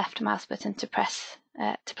click the left mouse button to press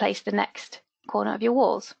to place the next corner of your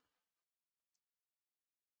walls.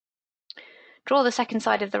 Draw the second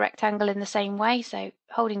side of the rectangle in the same way, so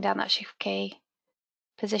holding down that Shift key,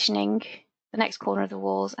 positioning the next corner of the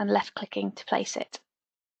walls and left clicking to place it.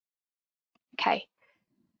 Okay,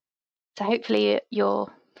 so hopefully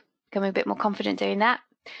you're becoming a bit more confident doing that.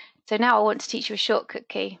 So now I want to teach you a shortcut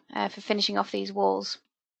key for finishing off these walls.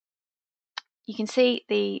 You can see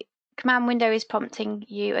the command window is prompting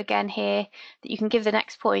you again here that you can give the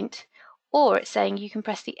next point, or it's saying you can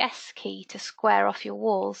press the S key to square off your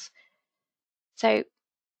walls. So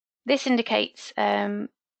this indicates that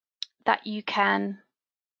you can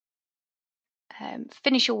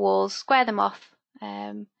finish your walls, square them off,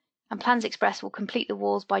 and PlansXpress will complete the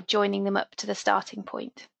walls by joining them up to the starting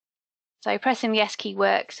point. So pressing the S key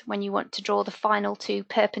works when you want to draw the final two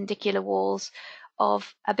perpendicular walls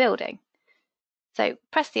of a building. So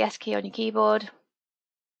press the S key on your keyboard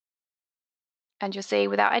and you'll see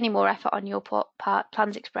without any more effort on your part,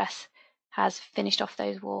 PlansXpress has finished off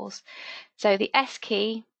those walls. So the S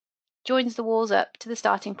key joins the walls up to the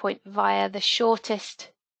starting point via the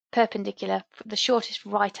shortest perpendicular, the shortest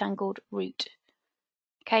right-angled route.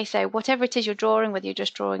 Okay, so whatever it is you're drawing, whether you're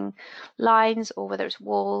just drawing lines or whether it's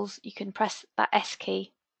walls, you can press that S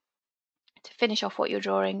key to finish off what you're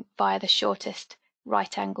drawing via the shortest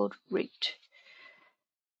right-angled route.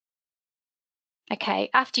 Okay,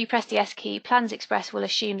 after you press the S key, PlansXpress will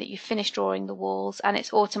assume that you've finished drawing the walls and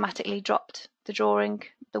it's automatically dropped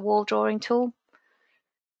the wall drawing tool.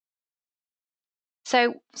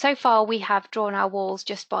 So far we have drawn our walls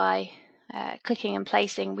just by clicking and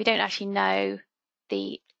placing. We don't actually know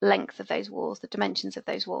the length of those walls, the dimensions of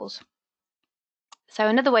those walls. So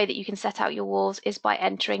another way that you can set out your walls is by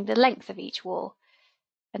entering the length of each wall.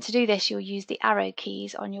 And to do this, you'll use the arrow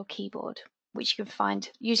keys on your keyboard, which you can find,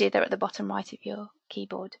 usually they're at the bottom right of your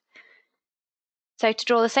keyboard. So to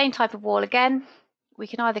draw the same type of wall again, we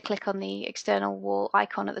can either click on the external wall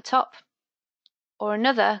icon at the top, or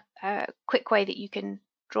another quick way that you can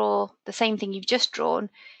draw the same thing you've just drawn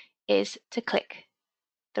is to click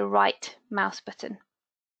the right mouse button.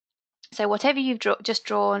 So whatever you've just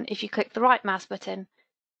drawn, if you click the right mouse button,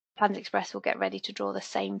 PlansXpress will get ready to draw the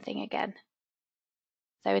same thing again.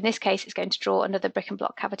 So in this case, it's going to draw another brick and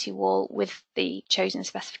block cavity wall with the chosen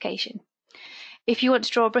specification. If you want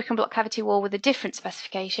to draw a brick and block cavity wall with a different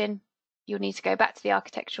specification, you'll need to go back to the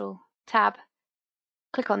architectural tab,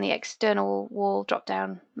 click on the external wall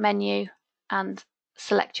drop-down menu and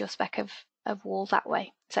select your spec of wall that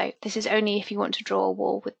way. So this is only if you want to draw a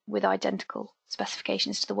wall with identical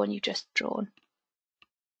specifications to the one you've just drawn.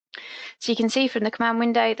 So you can see from the command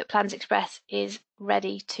window that PlansXpress is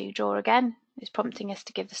ready to draw again. It's prompting us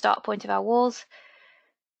to give the start point of our walls.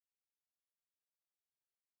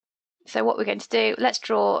 So what we're going to do, let's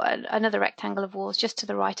draw another rectangle of walls just to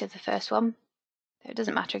the right of the first one. So it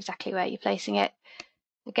doesn't matter exactly where you're placing it.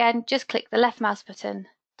 Again, just click the left mouse button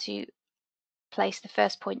to place the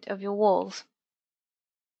first point of your walls.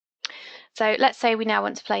 So let's say we now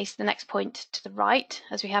want to place the next point to the right,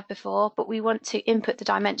 as we have before, but we want to input the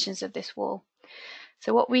dimensions of this wall.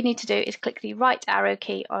 So what we need to do is click the right arrow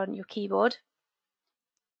key on your keyboard.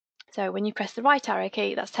 So when you press the right arrow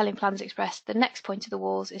key, that's telling PlansXpress the next point of the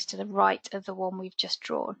walls is to the right of the one we've just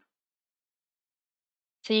drawn.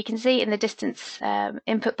 So you can see in the distance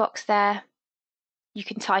input box there, you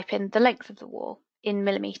can type in the length of the wall in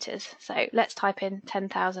millimeters. So let's type in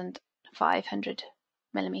 10,500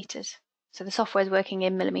 millimeters. So the software is working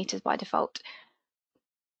in millimeters by default.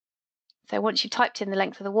 So once you've typed in the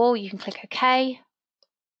length of the wall, you can click OK,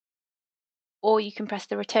 or you can press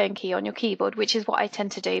the return key on your keyboard, which is what I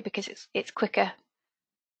tend to do because it's quicker.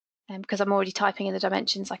 And because I'm already typing in the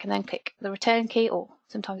dimensions, I can then click the return key, or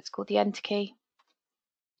sometimes it's called the enter key,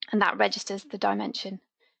 and that registers the dimension.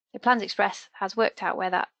 So PlansXpress has worked out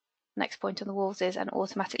where that next point on the walls is and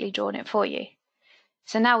automatically drawn it for you.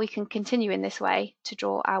 So now we can continue in this way to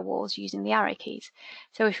draw our walls using the arrow keys.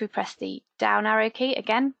 So if we press the down arrow key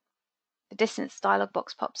again, the distance dialog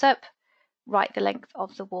box pops up. Write the length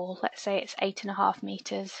of the wall. Let's say it's 8.5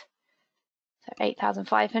 meters, so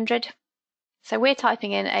 8,500. So we're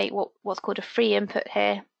typing in what's called a free input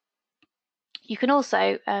here. You can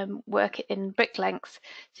also work it in brick length.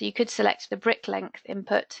 So you could select the brick length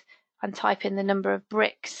input and type in the number of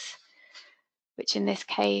bricks, which in this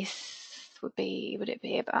case would it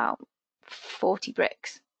be about 40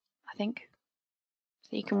 bricks, I think.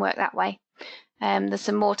 So you can work that way. There's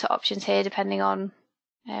some mortar options here depending on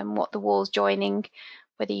what the wall's joining,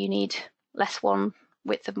 whether you need less one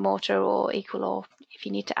width of mortar or equal, or if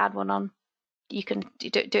you need to add one on, you can do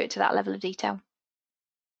it to that level of detail.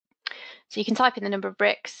 So you can type in the number of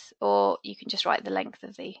bricks, or you can just write the length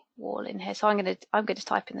of the wall in here. So I'm going to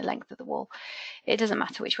type in the length of the wall. It doesn't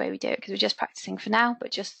matter which way we do it because we're just practicing for now, but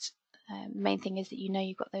just the main thing is that you know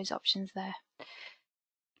you've got those options there.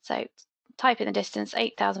 So type in the distance,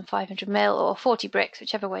 8,500 mil or 40 bricks,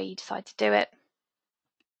 whichever way you decide to do it.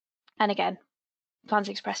 And again,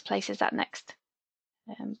 PlansXpress places that next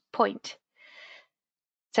point.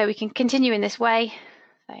 So we can continue in this way.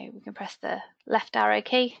 So we can press the left arrow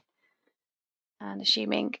key, and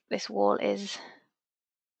assuming this wall is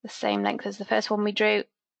the same length as the first one we drew,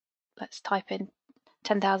 let's type in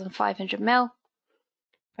 10,500 mil.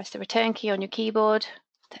 Press the return key on your keyboard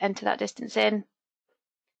to enter that distance in,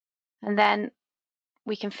 and then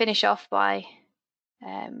we can finish off by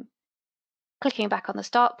clicking back on the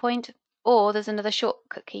start point, or there's another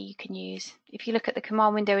shortcut key you can use. If you look at the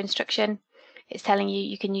command window instruction, it's telling you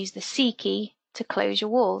you can use the C key to close your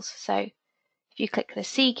walls. So if you click the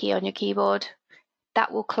C key on your keyboard,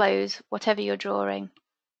 that will close whatever you're drawing.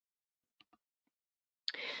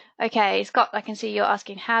 Okay, Scott, I can see you're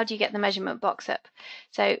asking, how do you get the measurement box up?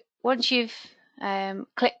 So once you've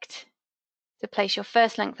clicked to place your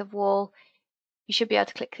first length of wall, you should be able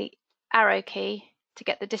to click the arrow key to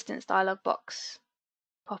get the distance dialog box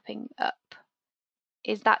popping up.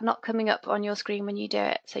 Is that not coming up on your screen when you do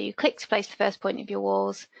it? So you click to place the first point of your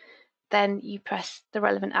walls, then you press the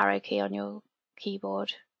relevant arrow key on your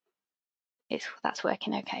keyboard. That's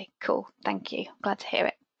working okay. Cool, thank you. Glad to hear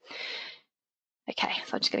it. Okay,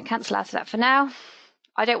 so I'm just going to cancel out of that for now.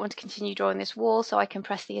 I don't want to continue drawing this wall, so I can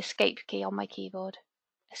press the escape key on my keyboard.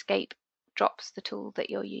 Escape drops the tool that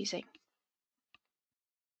you're using.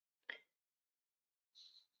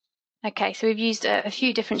 Okay, so we've used a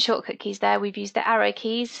few different shortcut keys there. We've used the arrow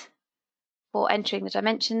keys for entering the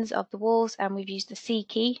dimensions of the walls, and we've used the C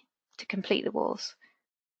key to complete the walls.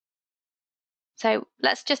 So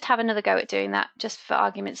let's just have another go at doing that, just for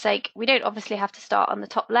argument's sake. We don't obviously have to start on the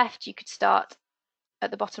top left. You could start at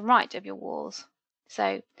the bottom right of your walls.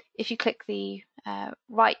 So if you click the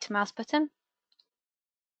right mouse button,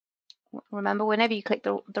 remember whenever you click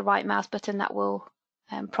the right mouse button, that will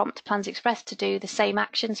prompt PlansXpress to do the same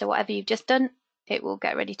action. So whatever you've just done, it will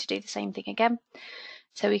get ready to do the same thing again.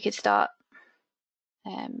 So we could start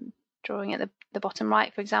drawing at the bottom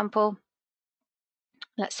right, for example.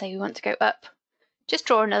 Let's say we want to go up. Just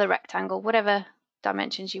draw another rectangle, whatever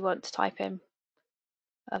dimensions you want to type in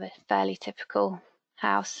of a fairly typical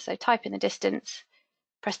house. So type in the distance,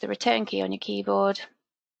 press the return key on your keyboard,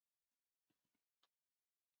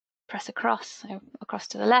 press across, so across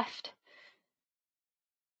to the left,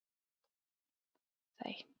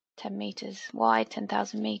 say 10 meters wide,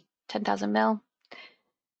 10,000 mil.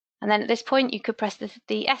 And then at this point you could press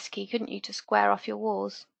the S key, couldn't you, to square off your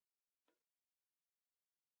walls.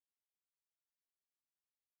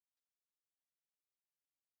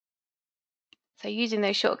 So using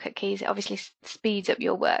those shortcut keys, it obviously speeds up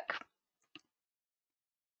your work.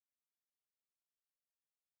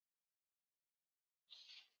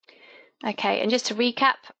 Okay, and just to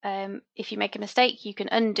recap, if you make a mistake, you can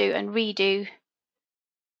undo and redo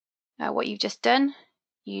what you've just done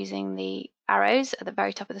using the arrows at the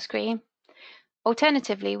very top of the screen.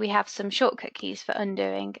 Alternatively, we have some shortcut keys for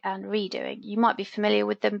undoing and redoing. You might be familiar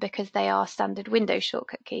with them because they are standard Windows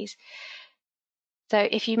shortcut keys. So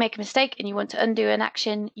if you make a mistake and you want to undo an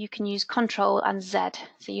action, you can use Control and Z.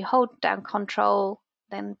 So you hold down Control,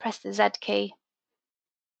 then press the Z key.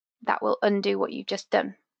 That will undo what you've just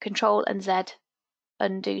done. Control and Z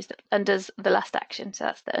undoes the last action. So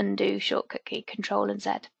that's the undo shortcut key, Control and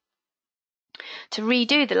Z. To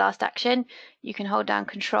redo the last action, you can hold down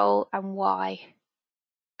Control and Y.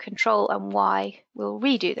 Control and Y will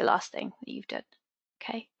redo the last thing that you've done.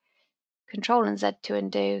 Okay. Control and Z to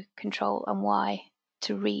undo, Control and Y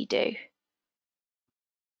to redo.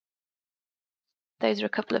 Those are a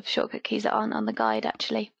couple of shortcut keys that aren't on the guide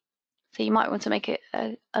actually. So you might want to make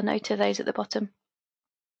a note of those at the bottom.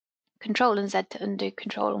 Control and Z to undo,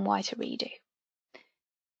 Control and Y to redo.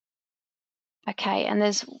 Okay, and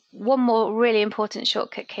there's one more really important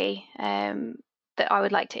shortcut key that I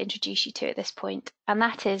would like to introduce you to at this point, and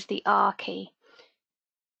that is the R key.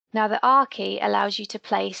 Now the R key allows you to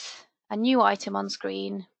place a new item on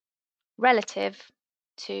screen relative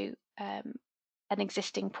to an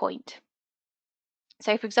existing point.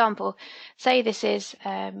 So for example, say this is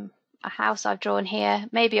a house I've drawn here.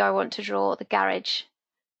 Maybe I want to draw the garage,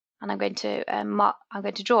 and I'm going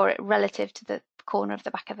to draw it relative to the corner of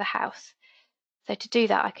the back of the house. So to do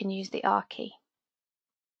that, I can use the R key.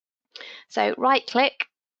 So right click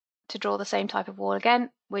to draw the same type of wall again.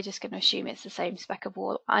 We're just going to assume it's the same spec of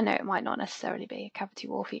wall. I know it might not necessarily be a cavity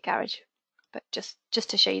wall for your garage. but just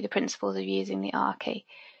to show you the principles of using the R key.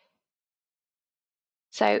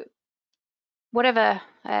 So whatever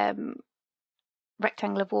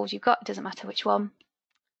rectangle of walls you've got, it doesn't matter which one,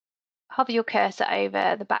 hover your cursor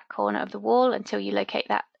over the back corner of the wall until you locate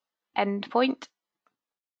that end point,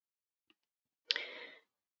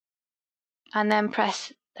 and then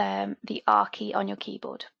press the R key on your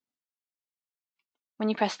keyboard. When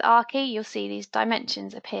you press the R key, you'll see these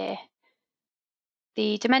dimensions appear.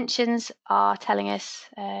 The dimensions are telling us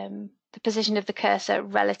the position of the cursor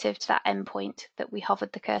relative to that endpoint that we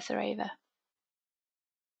hovered the cursor over.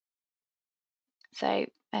 So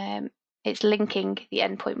it's linking the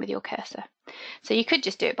endpoint with your cursor. So you could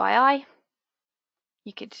just do it by eye.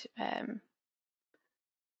 You could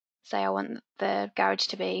say I want the garage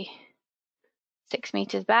to be 6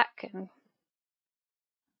 meters back and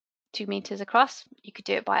 2 meters across. You could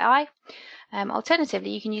do it by eye.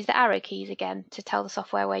 Alternatively, you can use the arrow keys again to tell the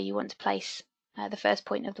software where you want to place the first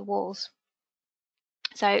point of the walls.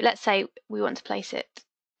 So let's say we want to place it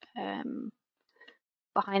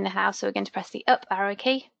behind the house, so we're going to press the up arrow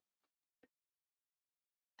key,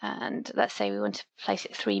 and let's say we want to place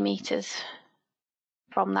it 3 meters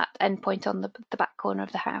from that endpoint on the back corner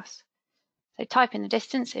of the house. So type in the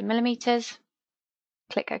distance in millimeters,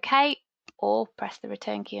 click OK, or press the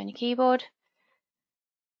return key on your keyboard,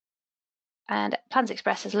 and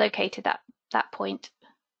PlansXpress has located that point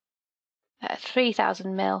at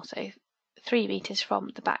 3000 mil, so 3 meters from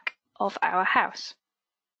the back of our house.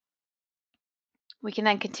 We can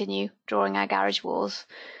then continue drawing our garage walls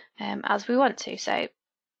as we want to. So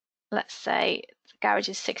let's say the garage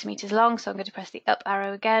is 6 meters long, so I'm going to press the up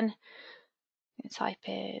arrow again. I'm going to type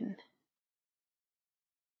in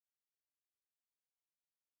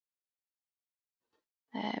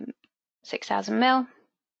 6000 mil. I'm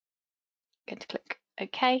going to click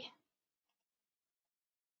OK.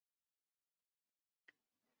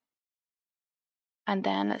 And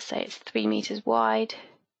then let's say it's 3 meters wide.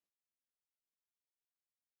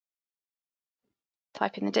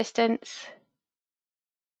 Type in the distance,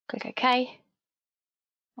 click OK,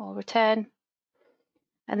 or return.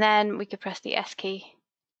 And then we could press the S key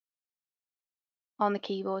on the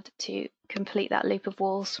keyboard to complete that loop of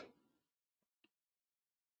walls.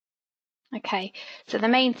 Okay, so the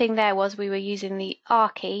main thing there was we were using the R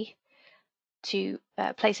key to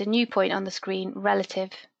place a new point on the screen relative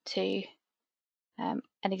to an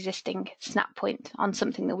existing snap point on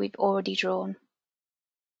something that we've already drawn.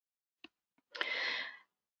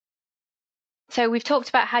 So we've talked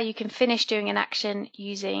about how you can finish doing an action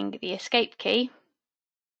using the escape key.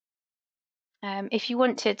 If you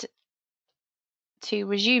wanted to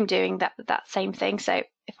resume doing that same thing, so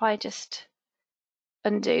if I just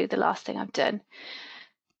undo the last thing I've done.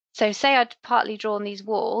 So say I'd partly drawn these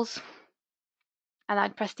walls and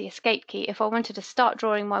I'd press the escape key. If I wanted to start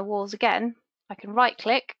drawing my walls again, I can right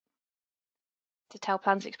click to tell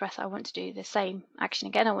PlansXpress I want to do the same action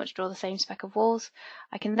again. I want to draw the same spec of walls.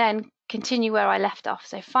 I can then continue where I left off.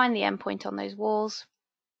 So find the endpoint on those walls,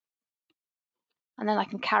 and then I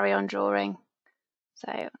can carry on drawing.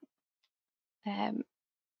 So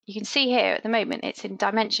you can see here at the moment it's in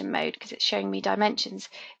dimension mode because it's showing me dimensions.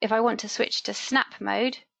 If I want to switch to snap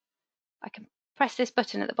mode, I can press this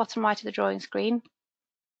button at the bottom right of the drawing screen.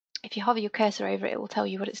 If you hover your cursor over it, it will tell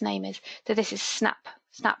you what its name is. So this is snap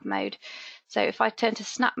mode. So if I turn to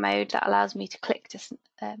snap mode, that allows me to click to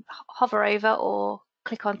hover over or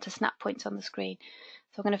click onto snap points on the screen.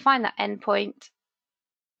 So I'm going to find that endpoint,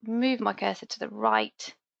 move my cursor to the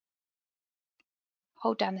right,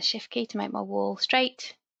 hold down the shift key to make my wall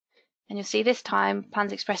straight, and you'll see this time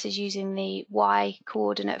PlansXpress is using the Y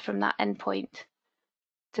coordinate from that endpoint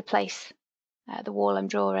to place the wall I'm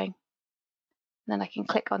drawing. And then I can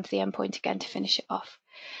click onto the endpoint again to finish it off.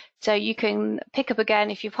 So you can pick up again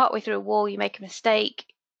if you're partway through a wall, you make a mistake,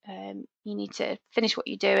 you need to finish what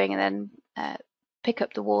you're doing and then pick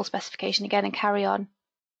up the wall specification again and carry on.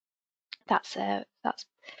 That's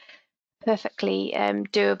perfectly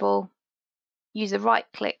doable. Use the right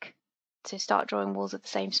click to start drawing walls of the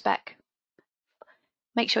same spec.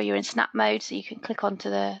 Make sure you're in snap mode so you can click onto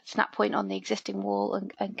the snap point on the existing wall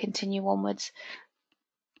and continue onwards.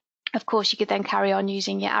 Of course, you could then carry on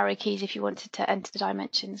using your arrow keys if you wanted to enter the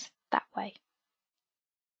dimensions that way.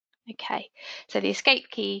 Okay, so the escape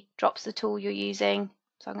key drops the tool you're using.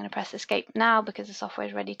 So I'm going to press escape now because the software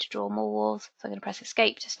is ready to draw more walls. So I'm going to press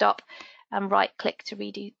escape to stop and right click to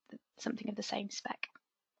redo something of the same spec.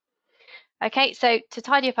 Okay, so to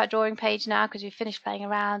tidy up our drawing page now, because we've finished playing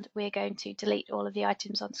around, we're going to delete all of the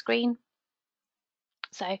items on screen.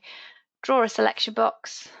 So draw a selection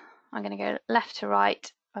box. I'm going to go left to right.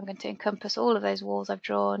 I'm going to encompass all of those walls I've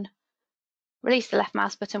drawn. release the left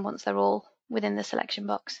mouse button once they're all within the selection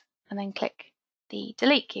box, and then click the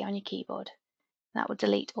delete key on your keyboard. That will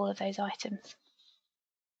delete all of those items.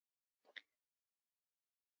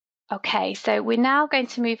 Okay, so we're now going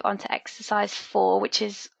to move on to exercise 4, which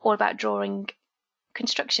is all about drawing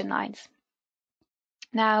construction lines.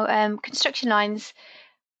 Now, construction lines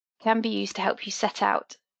can be used to help you set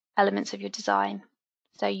out elements of your design.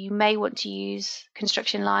 So you may want to use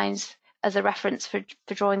construction lines as a reference for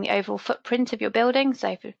drawing the overall footprint of your building,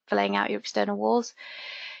 so for laying out your external walls.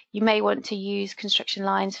 You may want to use construction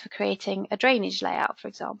lines for creating a drainage layout, for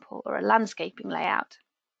example, or a landscaping layout.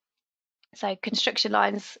 So construction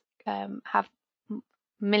lines have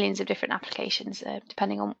millions of different applications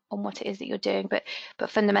depending on what it is that you're doing, but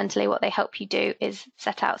fundamentally what they help you do is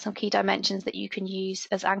set out some key dimensions that you can use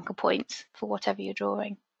as anchor points for whatever you're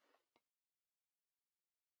drawing.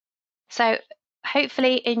 So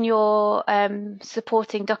hopefully in your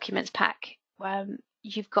supporting documents pack,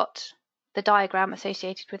 you've got the diagram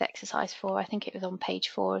associated with exercise 4. I think it was on page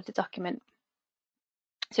 4 of the document.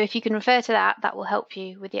 So if you can refer to that, that will help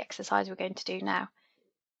you with the exercise we're going to do now.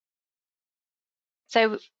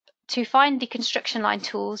 So to find the construction line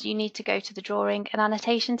tools, you need to go to the Drawing and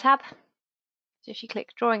Annotation tab. So if you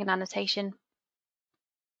click Drawing and Annotation,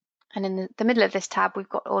 and in the middle of this tab, we've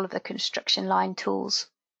got all of the construction line tools.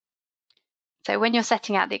 So when you're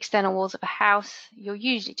setting out the external walls of a house, you're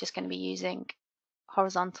usually just going to be using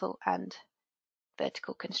horizontal and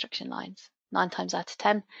vertical construction lines, 9 times out of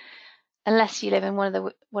 10, unless you live in one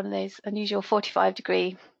of those unusual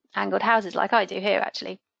 45-degree angled houses like I do here,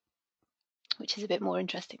 actually, which is a bit more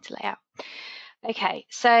interesting to lay out. Okay,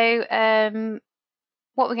 so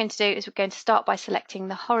what we're going to do is we're going to start by selecting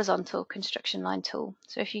the horizontal construction line tool.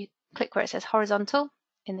 So if you click where it says horizontal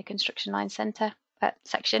in the construction line center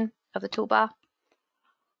section of the toolbar,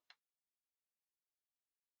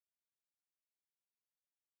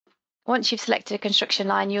 once you've selected a construction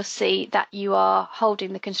line, you'll see that you are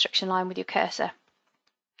holding the construction line with your cursor,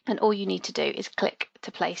 and all you need to do is click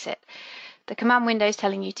to place it. The command window is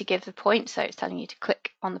telling you to give the point, so it's telling you to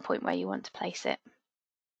click on the point where you want to place it.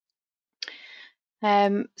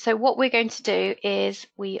 So what we're going to do is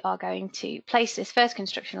we are going to place this first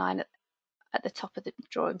construction line at the top of the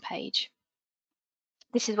drawing page.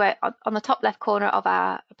 This is where on the top left corner of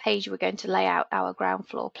our page we're going to lay out our ground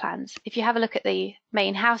floor plans. If you have a look at the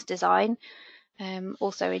main house design,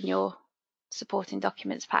 also in your supporting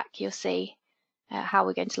documents pack, you'll see how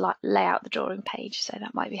we're going to lay out the drawing page, so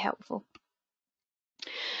that might be helpful.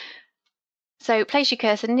 So place your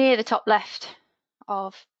cursor near the top left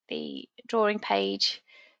of the drawing page,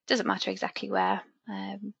 doesn't matter exactly where,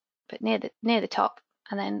 but near the top,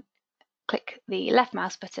 and then click the left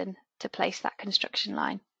mouse button to place that construction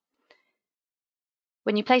line.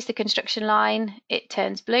 When you place the construction line, it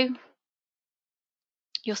turns blue.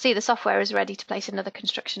 You'll see the software is ready to place another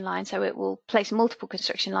construction line, so it will place multiple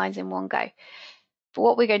construction lines in one go. But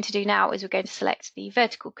what we're going to do now is we're going to select the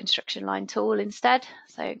vertical construction line tool instead.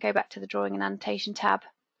 So go back to the Drawing and Annotation tab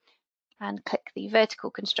and click the vertical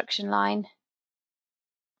construction line,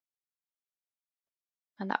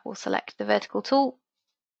 and that will select the vertical tool.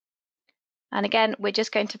 And again, we're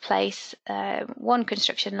just going to place one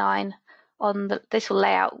construction line on this will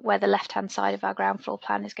lay out where the left-hand side of our ground floor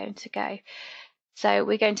plan is going to go. So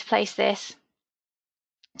we're going to place this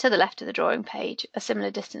to the left of the drawing page, a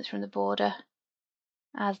similar distance from the border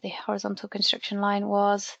as the horizontal construction line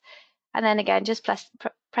was. And then again, just press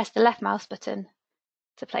the left mouse button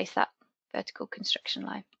to place that vertical construction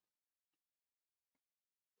line.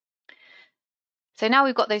 So now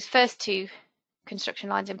we've got those first two construction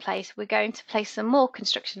lines in place, we're going to place some more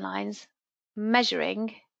construction lines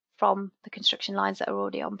measuring from the construction lines that are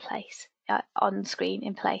already on screen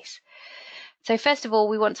in place. So first of all,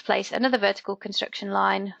 we want to place another vertical construction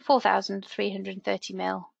line 4,330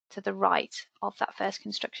 mil to the right of that first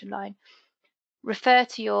construction line. Refer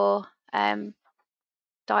to your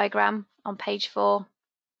diagram on page 4.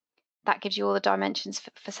 That gives you all the dimensions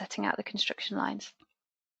for setting out the construction lines.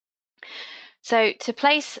 So to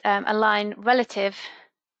place a line relative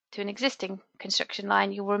to an existing construction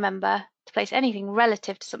line, you'll remember to place anything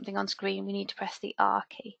relative to something on screen, we need to press the R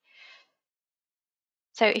key.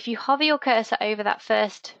 So if you hover your cursor over that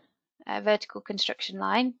first vertical construction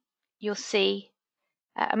line, you'll see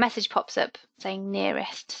a message pops up saying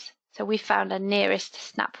nearest. So we've found a nearest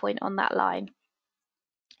snap point on that line.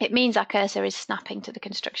 It means our cursor is snapping to the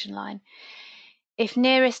construction line. If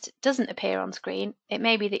nearest doesn't appear on screen, it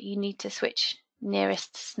may be that you need to switch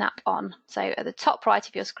nearest snap on. So at the top right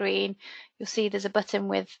of your screen, you'll see there's a button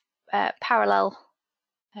with parallel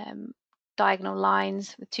diagonal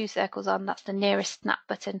lines with 2 circles on. That's the nearest snap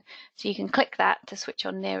button. So you can click that to switch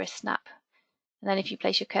on nearest snap. And then if you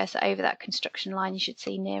place your cursor over that construction line, you should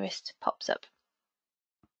see nearest pops up.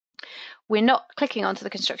 We're not clicking onto the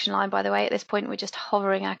construction line, by the way, at this point. We're just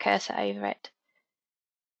hovering our cursor over it.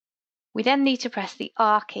 We then need to press the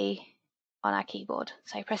R key on our keyboard.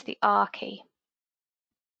 So press the R key.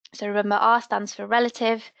 So remember, R stands for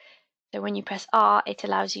relative. So when you press R, it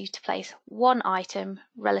allows you to place one item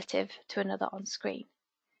relative to another on screen.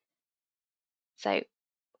 So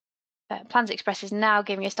PlansXpress is now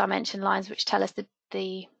giving us dimension lines which tell us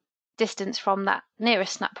the distance from that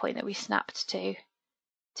nearest snap point that we snapped to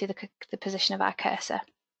the position of our cursor.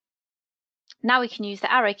 Now we can use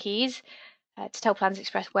the arrow keys to tell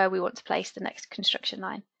PlansXpress where we want to place the next construction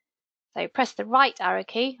line. So press the right arrow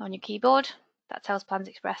key on your keyboard. That tells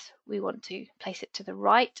PlansXpress we want to place it to the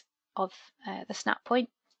right of the snap point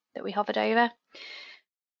that we hovered over.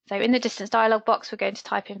 So in the distance dialog box, we're going to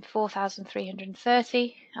type in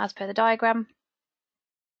 4,330 as per the diagram.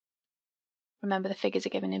 Remember, the figures are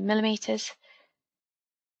given in millimeters.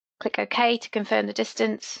 Click OK to confirm the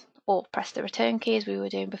distance, or press the return key as we were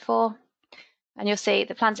doing before. And you'll see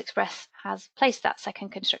that PlansXpress has placed that second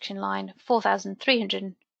construction line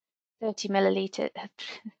 4,330 millimeters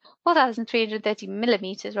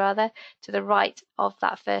rather, to the right of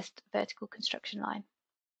that first vertical construction line.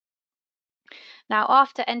 Now,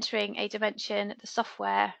 after entering a dimension, the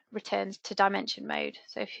software returns to dimension mode.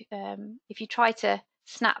 So if you try to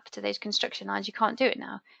snap to those construction lines, you can't do it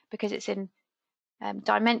now because it's in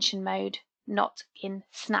dimension mode, not in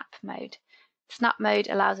snap mode. Snap mode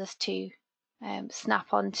allows us to snap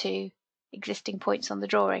onto existing points on the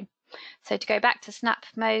drawing. So to go back to snap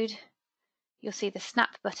mode, you'll see the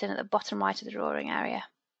snap button at the bottom right of the drawing area.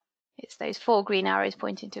 It's those 4 green arrows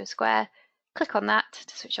pointing to a square. Click on that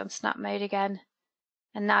to switch on snap mode again.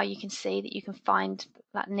 And now you can see that you can find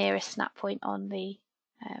that nearest snap point on the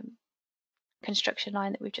construction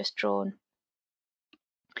line that we've just drawn.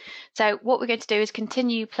 So what we're going to do is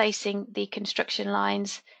continue placing the construction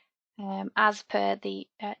lines as per the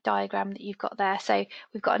diagram that you've got there. So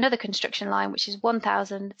we've got another construction line which is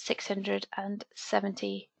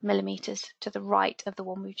 1,670 millimeters to the right of the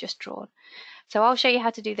one we've just drawn. So I'll show you how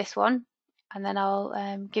to do this one, and then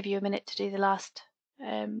I'll give you a minute to do the last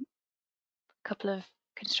couple of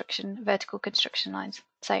vertical construction lines.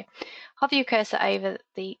 So hover your cursor over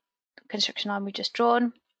the construction line we've just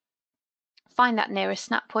drawn, find that nearest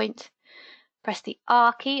snap point, press the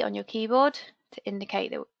R key on your keyboard to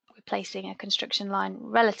indicate that we're placing a construction line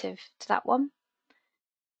relative to that one.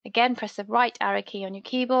 Again, press the right arrow key on your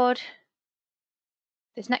keyboard.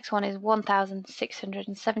 This next one is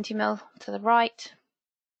 1,670 mil to the right.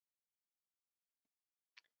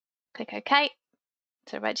 Click OK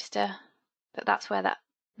to register that that's where that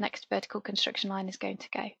next vertical construction line is going to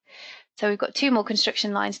go. So we've got 2 more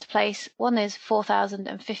construction lines to place. One is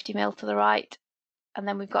 4,050 mil to the right, and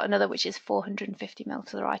then we've got another which is 450 mil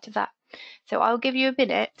to the right of that. So I'll give you a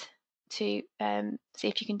minute to see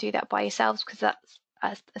if you can do that by yourselves, because that's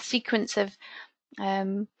a sequence of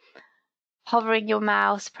hovering your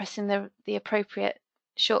mouse, pressing the appropriate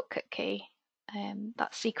shortcut key,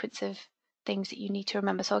 that sequence of things that you need to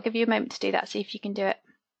remember. So I'll give you a moment to do that, see if you can do it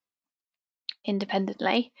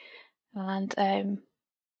independently, and then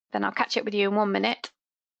I'll catch up with you in 1 minute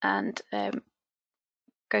and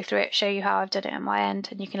go through it, show you how I've done it on my end,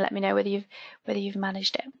 and you can let me know whether you've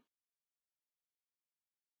managed it.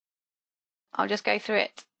 I'll just go through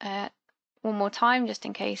it one more time just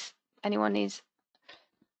in case anyone needs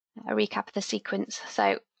a recap of the sequence.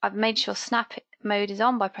 So I've made sure snap mode is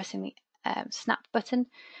on by pressing the snap button.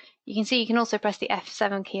 You can see you can also press the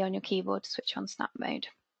F7 key on your keyboard to switch on snap mode.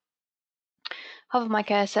 Hover my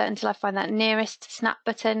cursor until I find that nearest snap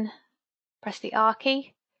button, press the R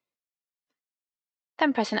key,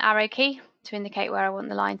 then press an arrow key to indicate where I want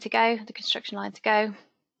the line to go, the construction line to go.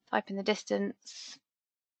 Type in the distance,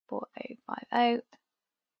 4050,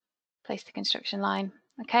 place the construction line.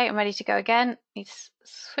 Okay, I'm ready to go again. Need to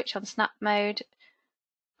switch on snap mode,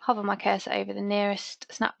 hover my cursor over the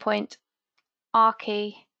nearest snap point, R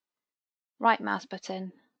key, right mouse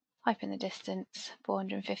button, type in the distance,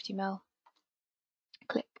 450 mil.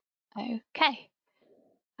 Click OK.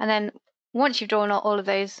 And then once you've drawn all of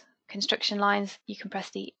those construction lines, you can press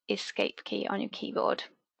the escape key on your keyboard.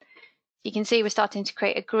 You can see we're starting to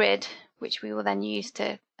create a grid, which we will then use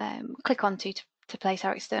to click onto to place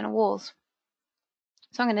our external walls.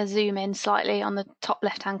 So I'm going to zoom in slightly on the top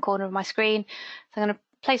left hand corner of my screen. So I'm going to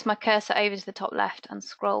place my cursor over to the top left and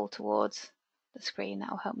scroll towards the screen. That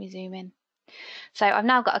will help me zoom in. So I've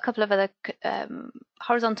now got a couple of other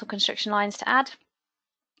horizontal construction lines to add.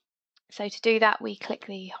 So to do that, we click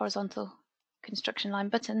the horizontal construction line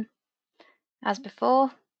button as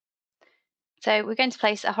before. So we're going to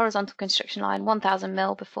place a horizontal construction line 1000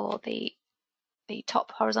 mil before the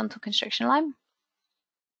top horizontal construction line.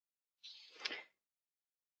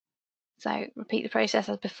 So repeat the process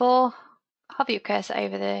as before. Hover your cursor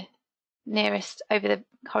over the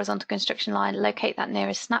horizontal construction line, locate that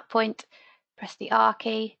nearest snap point, press the R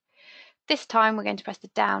key. This time we're going to press the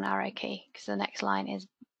down arrow key because the next line is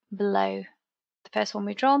below the first one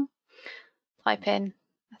we've drawn. Type in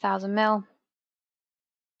 1000 mil.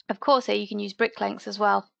 Of course, here you can use brick lengths as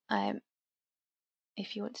well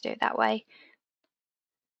if you want to do it that way.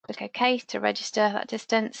 Click OK to register that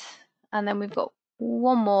distance, and then we've got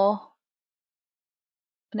one more.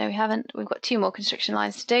 No, we haven't. We've got two more construction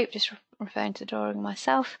lines to do, just referring to the drawing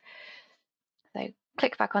myself. So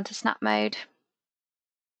click back onto snap mode.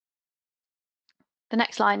 The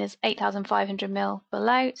next line is 8500 mil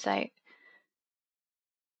below, so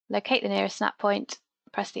locate the nearest snap point,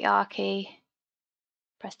 press the R key,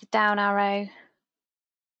 press the down arrow,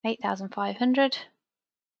 8500,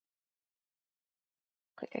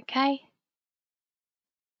 click OK.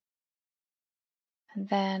 And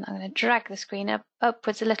then I'm going to drag the screen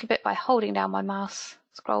upwards a little bit by holding down my mouse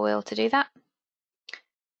scroll wheel to do that.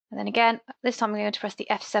 And then again, this time I'm going to press the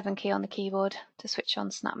F7 key on the keyboard to switch on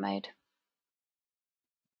snap mode.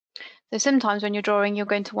 So sometimes when you're drawing, you're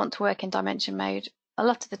going to want to work in dimension mode. A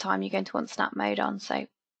lot of the time you're going to want snap mode on, so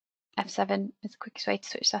F7 is the quickest way to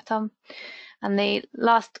switch that on. And the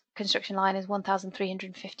last construction line is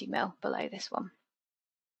 1350 mil below this one.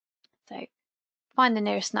 So find the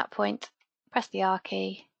nearest snap point, press the R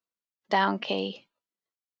key, down key,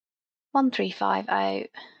 1350,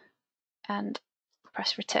 and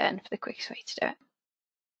press return for the quickest way to do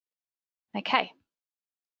it. Okay.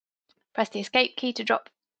 Press the escape key to drop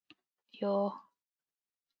your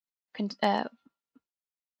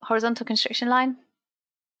horizontal construction line.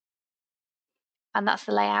 And that's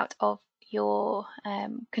the layout of your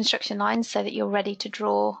construction lines so that you're ready to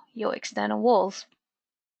draw your external walls.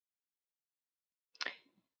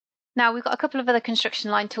 Now we've got a couple of other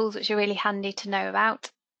construction line tools which are really handy to know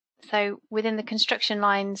about. So within the construction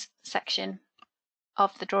lines section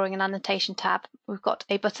of the drawing and annotation tab, we've got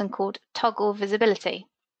a button called toggle visibility.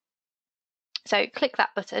 So click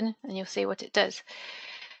that button and you'll see what it does.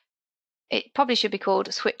 It probably should be called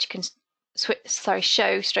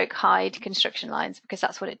show stroke hide construction lines, because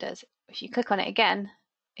that's what it does. If you click on it again,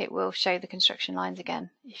 it will show the construction lines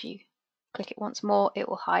again. If you click it once more, it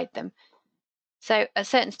will hide them. So at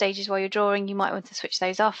certain stages while you're drawing, you might want to switch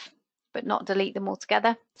those off, but not delete them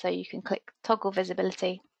altogether. So you can click toggle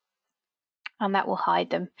visibility and that will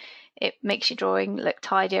hide them. It makes your drawing look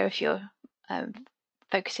tidier. If you're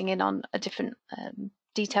focusing in on a different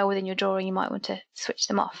detail within your drawing, you might want to switch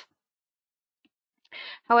them off.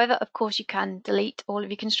 However, of course, you can delete all of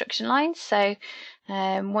your construction lines. So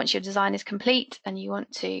once your design is complete and you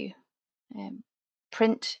want to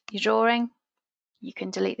print your drawing, you can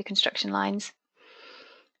delete the construction lines.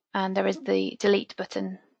 And there is the delete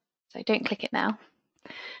button. So don't click it now.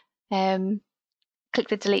 Click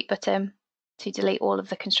the delete button to delete all of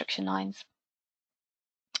the construction lines.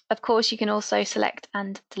 Of course, you can also select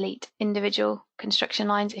and delete individual construction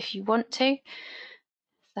lines if you want to.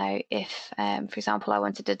 So if, for example, I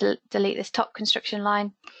wanted to delete this top construction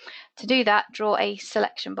line, to do that, draw a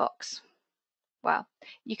selection box. Well,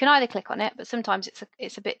 you can either click on it, but sometimes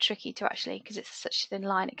it's a bit tricky to actually, because it's such a thin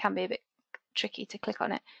line, it can be a bit tricky to click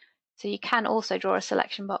on it. So you can also draw a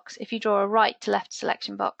selection box. If you draw a right to left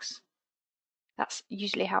selection box, that's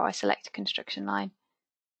usually how I select a construction line.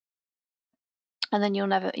 And then you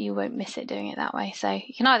won't miss it doing it that way. So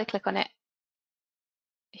you can either click on it.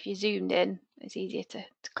 If you're zoomed in, it's easier to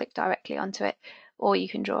click directly onto it, or you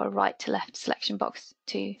can draw a right to left selection box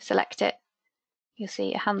to select it. You'll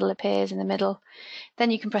see a handle appears in the middle.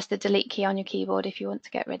 Then you can press the delete key on your keyboard if you want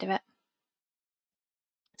to get rid of it.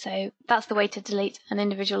 So that's the way to delete an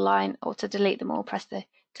individual line, or to delete them all, press the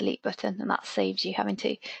delete button, and that saves you having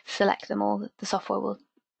to select them all. The software will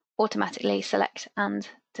automatically select and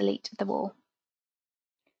delete them all.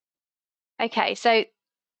 Okay, so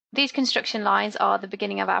these construction lines are the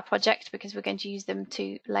beginning of our project because we're going to use them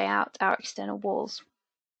to lay out our external walls.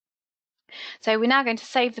 So we're now going to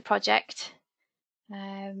save the project,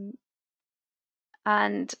 and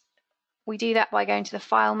we do that by going to the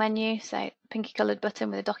File menu, so pinky coloured button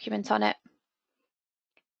with a document on it.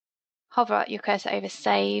 Hover your cursor over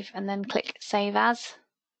Save and then click Save As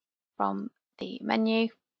from the menu.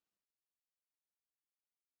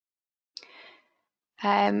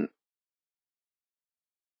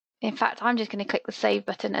 In fact, I'm just going to click the save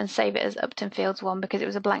button and save it as Upton Fields 1 because it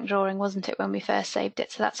was a blank drawing, wasn't it, when we first saved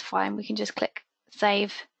it? So that's fine. We can just click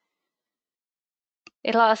save.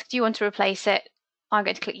 It'll ask, do you want to replace it? I'm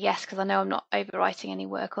going to click yes because I know I'm not overwriting any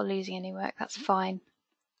work or losing any work. That's fine.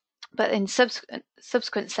 But in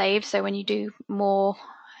subsequent saves, so when you do more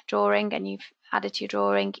drawing and you've added to your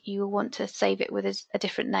drawing, you will want to save it with a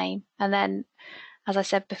different name. And then, as I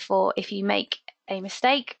said before, if you make a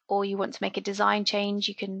mistake or you want to make a design change,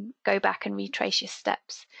 you can go back and retrace your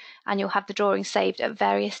steps, and you'll have the drawing saved at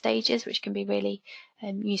various stages, which can be really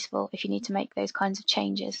useful if you need to make those kinds of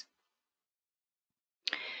changes.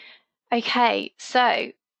 Okay,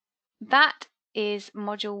 so that is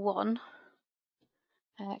module 1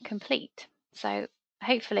 complete. So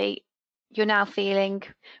hopefully you're now feeling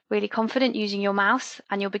really confident using your mouse,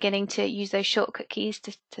 and you're beginning to use those shortcut keys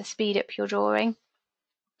to speed up your drawing.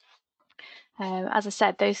 As I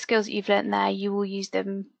said, those skills that you've learnt there, you will use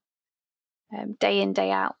them day in,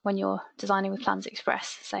 day out when you're designing with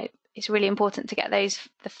PlansXpress. So it's really important to get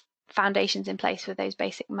the foundations in place with those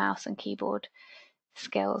basic mouse and keyboard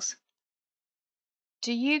skills.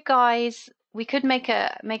 Do you guys, we could make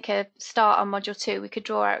a start on module 2. We could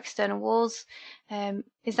draw our external walls.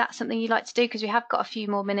 Is that something you'd like to do? Because we have got a few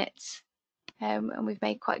more minutes and we've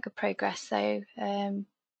made quite good progress. So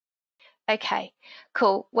okay,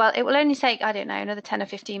 cool. Well, it will only take, I don't know, another 10 or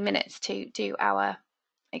 15 minutes to do our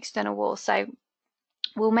external walls. So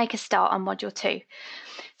we'll make a start on module 2.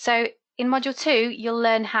 So in module 2, you'll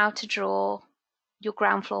learn how to draw your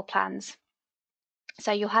ground floor plans.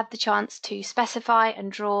 So you'll have the chance to specify and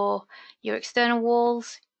draw your external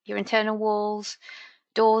walls, your internal walls,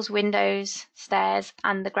 doors, windows, stairs,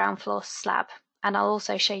 and the ground floor slab. And I'll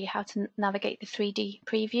also show you how to navigate the 3D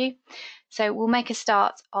preview. So we'll make a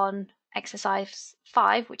start on exercise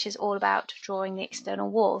 5, which is all about drawing the external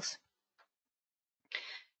walls.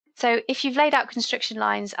 So if you've laid out construction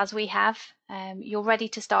lines as we have, you're ready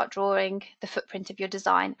to start drawing the footprint of your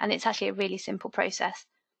design, and it's actually a really simple process.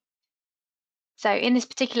 So in this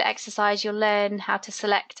particular exercise, you'll learn how to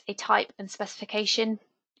select a type and specification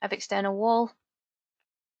of external wall,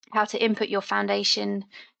 how to input your foundation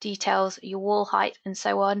details, your wall height, and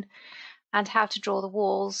so on, and how to draw the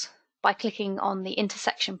walls by clicking on the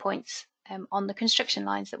intersection points on the construction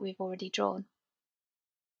lines that we've already drawn.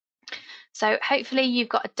 So hopefully you've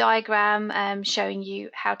got a diagram showing you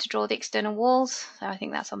how to draw the external walls. So I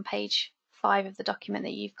think that's on page 5 of the document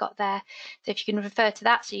that you've got there. So if you can refer to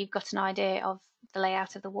that so you've got an idea of the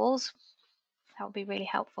layout of the walls, that would be really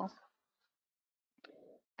helpful.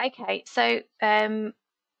 Okay, so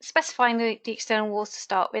specifying the external walls to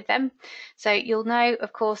start with them. So you'll know,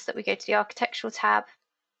 of course, that we go to the architectural tab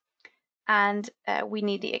and we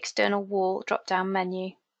need the external wall drop-down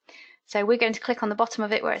menu. So we're going to click on the bottom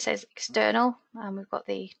of it where it says external, and we've got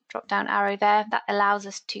the drop-down arrow there. That allows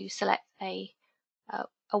us to select a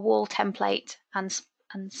wall template and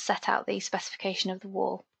set out the specification of the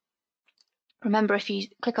wall. Remember, if you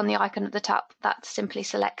click on the icon at the top, that simply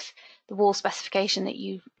selects the wall specification that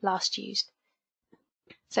you last used.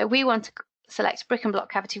 So we want to select brick and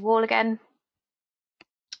block cavity wall again.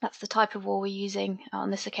 That's the type of wall we're using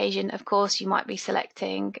on this occasion. Of course, you might be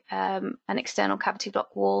selecting an external cavity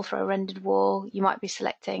block wall for a rendered wall. You might be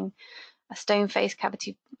selecting a stone face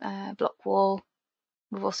cavity block wall.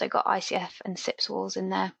 We've also got ICF and SIPS walls in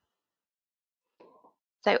there.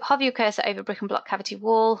 So hover your cursor over brick and block cavity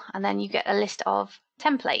wall, and then you get a list of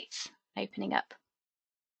templates opening up.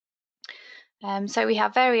 So we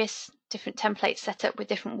have various different templates set up with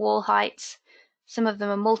different wall heights. Some of them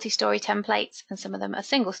are multi-story templates and some of them are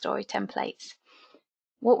single-story templates.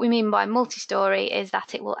 What we mean by multi-story is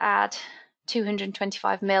that it will add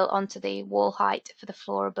 225 mm onto the wall height for the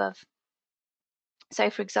floor above. So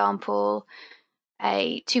for example,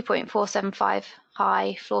 a 2.475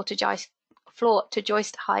 high floor to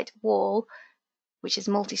joist height wall, which is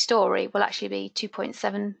multi-story, will actually be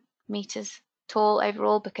 2.7 meters tall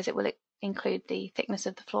overall because it will include the thickness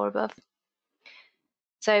of the floor above.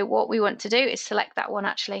 So what we want to do is select that one,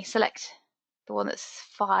 select the one that's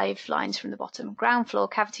 5 lines from the bottom, ground floor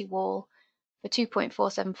cavity wall for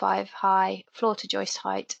 2.475 high floor to joist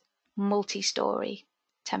height multi-story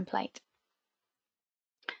template.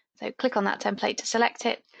 So click on that template to select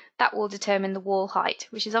it. That will determine the wall height,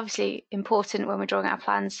 which is obviously important when we're drawing our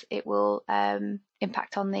plans. It will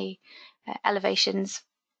impact on the elevations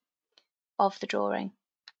of the drawing.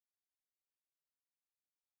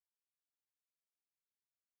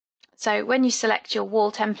 So when you select your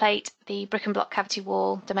wall template, the brick and block cavity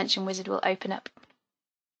wall dimension wizard will open up.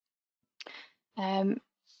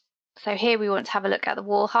 So here we want to have a look at the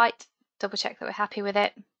wall height, double check that we're happy with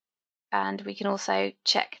it. and we can also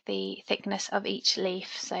check the thickness of each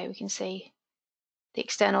leaf, so we can see the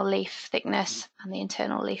external leaf thickness and the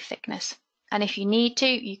internal leaf thickness. And if you need to,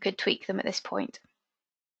 you could tweak them at this point.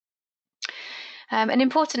 An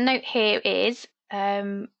important note here is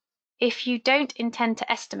if you don't intend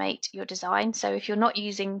to estimate your design, so if you're not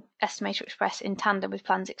using PlansXpress in tandem with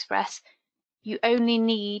PlansXpress, you only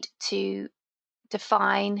need to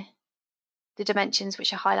define the dimensions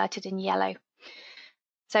which are highlighted in yellow.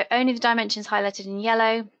 So only the dimensions highlighted in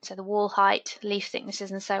yellow, so the wall height, leaf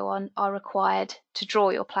thicknesses and so on, are required to draw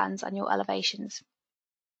your plans and your elevations.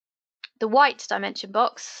 The white dimension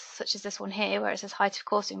box, such as this one here where it says height of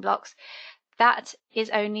coursing blocks, that is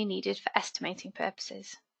only needed for estimating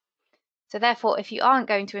purposes. So therefore, if you aren't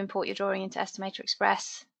going to import your drawing into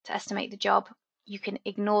PlansXpress to estimate the job, you can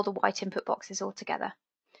ignore the white input boxes altogether.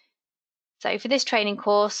 So for this training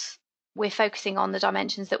course, we're focusing on the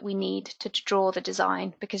dimensions that we need to draw the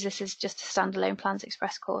design, because this is just a standalone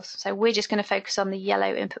PlansXpress course. So we're just going to focus on the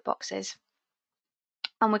yellow input boxes,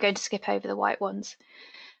 and we're going to skip over the white ones.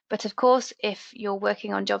 But of course, if you're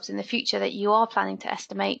working on jobs in the future that you are planning to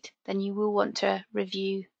estimate, then you will want to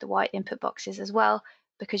review the white input boxes as well,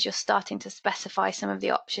 because you're starting to specify some of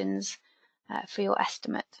the options for your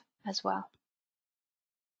estimate as well.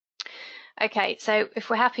 Okay, so if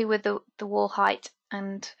we're happy with the wall height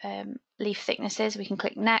and leaf thicknesses, we can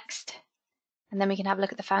click Next, and then we can have a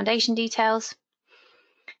look at the foundation details.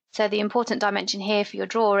 So the important dimension here for your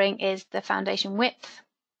drawing is the foundation width.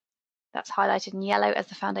 That's highlighted in yellow as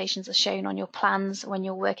the foundations are shown on your plans when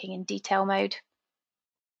you're working in detail mode.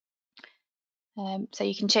 So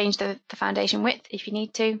you can change the foundation width if you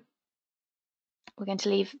need to. We're going to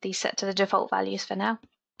leave these set to the default values for now.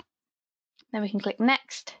 Then we can click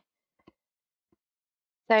Next.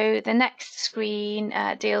 So the next screen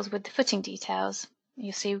deals with the footing details.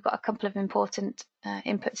 You'll see we've got a couple of important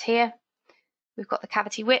inputs here. We've got the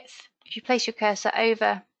cavity width. If you place your cursor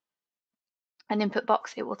over an input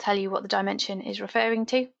box, it will tell you what the dimension is referring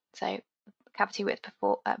to. So cavity width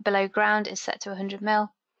below ground is set to 100 mm.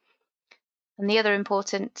 And the other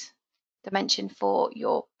important dimension for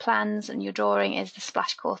your plans and your drawing is the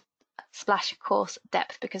splash course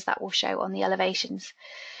depth, because that will show on the elevations.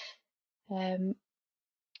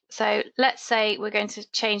 So let's say we're going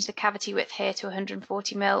to change the cavity width here to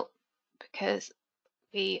 140 mm, because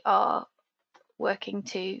we are working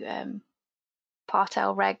to part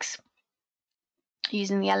L regs.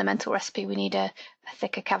 Using the elemental recipe, we need a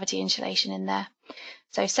thicker cavity insulation in there.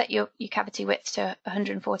 So set your cavity width to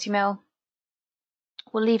 140 mm.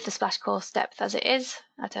 We'll leave the splash course depth as it is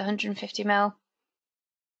at 150 mm.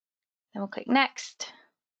 Then we'll click Next.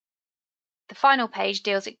 The final page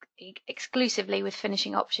deals exclusively with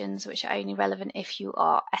finishing options, which are only relevant if you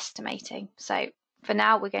are estimating. So for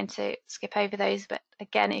now, we're going to skip over those. But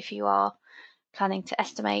again, if you are planning to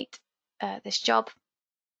estimate this job,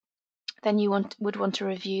 then you would want to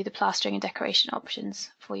review the plastering and decoration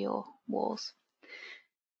options for your walls.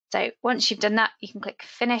 So once you've done that, you can click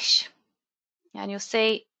Finish, and you'll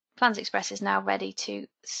see PlansXpress is now ready to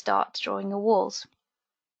start drawing your walls.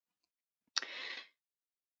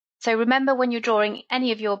 So remember, when you're drawing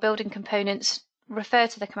any of your building components, refer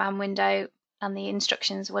to the command window, and the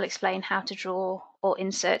instructions will explain how to draw or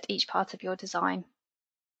insert each part of your design.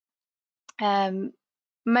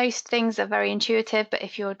 Most things are very intuitive, but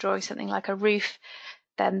if you're drawing something like a roof,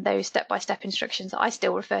 then those step-by-step instructions, I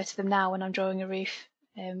still refer to them now when I'm drawing a roof,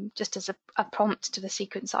 just as a prompt to the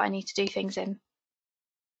sequence that I need to do things in.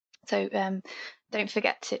 So don't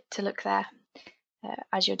forget to look there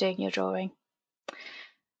as you're doing your drawing.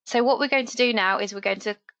 So what we're going to do now is we're going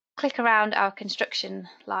to click around our construction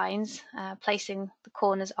lines, placing the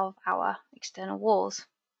corners of our external walls.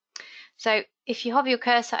 So if you hover your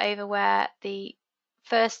cursor over where the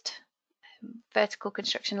first vertical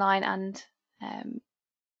construction line and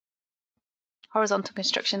horizontal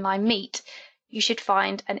construction line meet, you should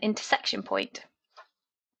find an intersection point.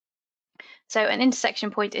 So an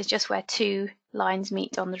intersection point is just where two lines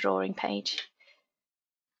meet on the drawing page.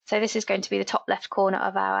 So this is going to be the top left corner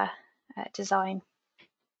of our design.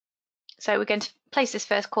 So we're going to place this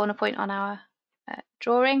first corner point on our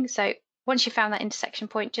drawing. So once you've found that intersection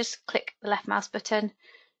point, just click the left mouse button.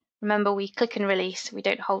 Remember, we click and release, we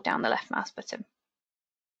don't hold down the left mouse button.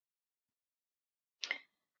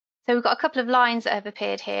 So we've got a couple of lines that have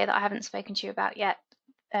appeared here that I haven't spoken to you about yet.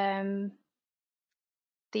 The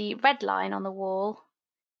red line on the wall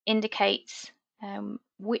indicates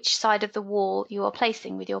which side of the wall you are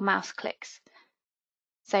placing with your mouse clicks.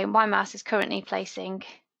 So my mouse is currently placing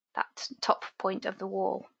that top point of the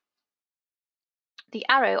wall. The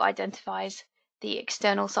arrow identifies the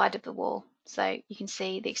external side of the wall. So you can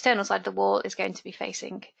see the external side of the wall is going to be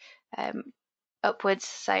facing upwards,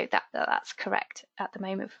 so that's correct at the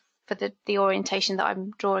moment for the orientation that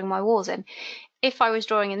I'm drawing my walls in. If I was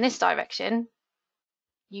drawing in this direction,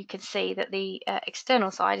 you can see that the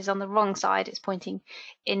external side is on the wrong side, it's pointing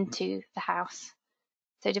into the house.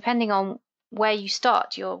 So depending on where you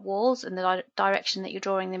start your walls and the direction that you're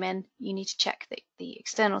drawing them in, you need to check the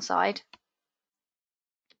external side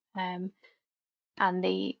and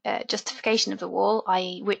the justification of the wall,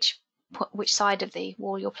 i.e. which side of the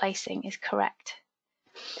wall you're placing is correct.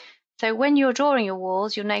 So when you're drawing your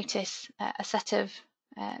walls, you'll notice a set of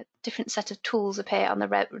different set of tools appear on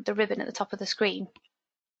the ribbon at the top of the screen.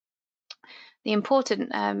 The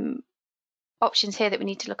important options here that we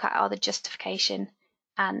need to look at are the justification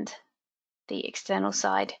and the external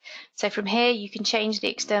side. So from here you can change the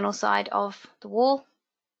external side of the wall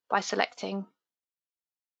by selecting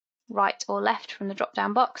right or left from the drop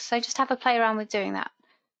down box. So just have a play around with doing that.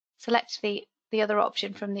 Select the other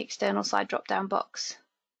option from the external side drop down box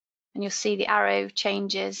and you'll see the arrow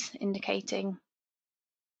changes indicating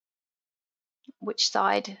which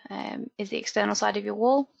side is the external side of your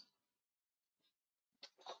wall.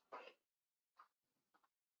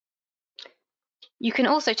 You can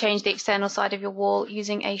also change the external side of your wall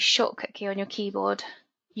using a shortcut key on your keyboard.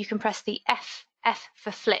 You can press the F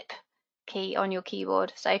for flip key on your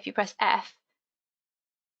keyboard. So if you press F,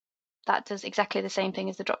 that does exactly the same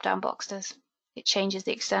thing as the drop down box does. It changes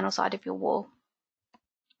the external side of your wall.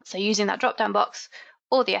 So using that drop down box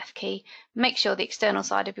or the F key, make sure the external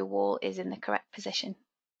side of your wall is in the correct position.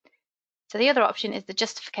 So the other option is the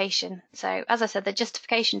justification. So as I said, the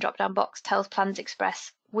justification drop down box tells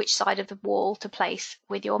PlansXpress which side of the wall to place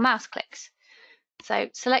with your mouse clicks. So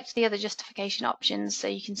select the other justification options so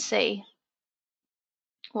you can see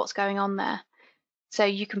what's going on there. So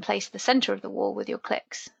you can place the center of the wall with your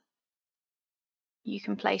clicks. You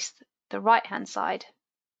can place the right hand side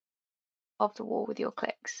of the wall with your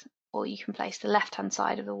clicks, or you can place the left hand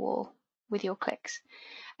side of the wall with your clicks.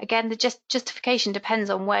 Again, the justification depends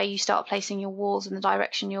on where you start placing your walls and the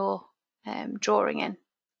direction you're drawing in.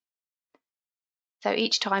 So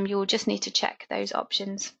each time you will just need to check those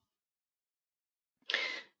options.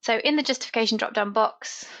 So in the justification drop down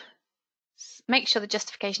box, make sure the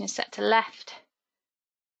justification is set to left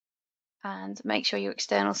and make sure your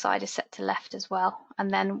external side is set to left as well.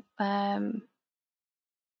 And then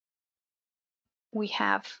we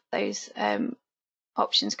have those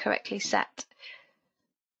options correctly set.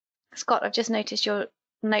 Scott, I've just noticed your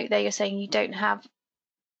note there, you're saying you don't have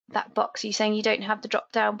that box. Are you saying you don't have the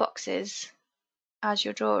drop down boxes as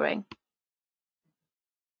you're drawing?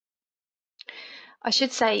 I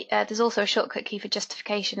should say there's also a shortcut key for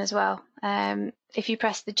justification as well. If you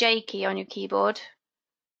press the J key on your keyboard,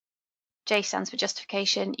 J stands for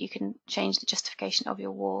justification, you can change the justification of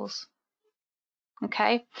your walls.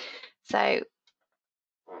 Okay, so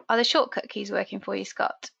are the shortcut keys working for you,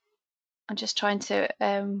 Scott? I'm just trying to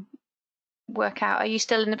work out, are you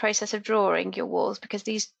still in the process of drawing your walls? Because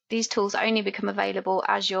these tools only become available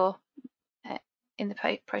as you're in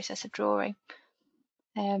the process of drawing.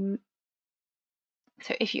 So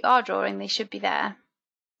if you are drawing, they should be there.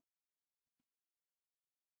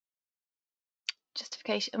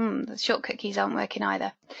 Justification, the shortcut keys aren't working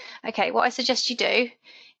either. Okay, what I suggest you do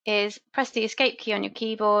is press the escape key on your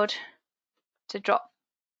keyboard to drop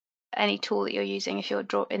any tool that you're using. If you're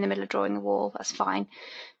in the middle of drawing the wall, that's fine.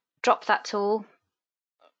 Drop that tool,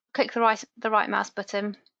 click the right mouse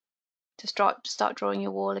button to start drawing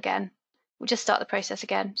your wall again. We'll just start the process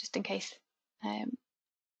again, just in case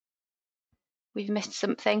we've missed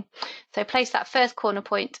something. So place that first corner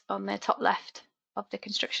point on the top left of the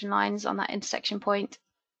construction lines on that intersection point.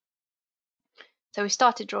 So we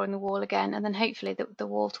started drawing the wall again, and then hopefully the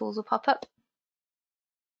wall tools will pop up.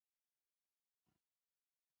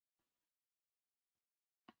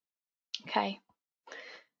 Okay.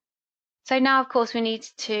 So now, of course, we need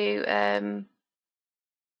to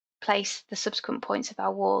place the subsequent points of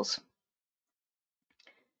our walls.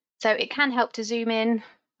 So it can help to zoom in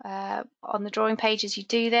on the drawing page as you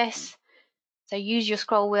do this. So use your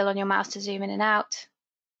scroll wheel on your mouse to zoom in and out.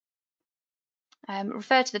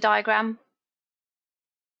 Refer to the diagram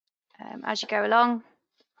as you go along,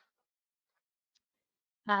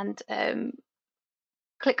 and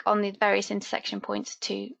click on the various intersection points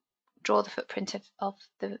to draw the footprint of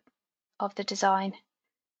the design.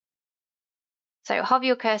 So hover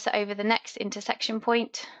your cursor over the next intersection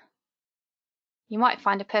point. You might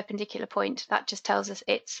find a perpendicular point. That just tells us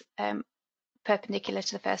it's perpendicular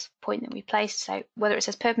to the first point that we placed. So whether it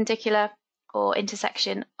says perpendicular or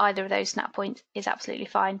intersection, either of those snap points is absolutely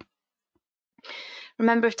fine.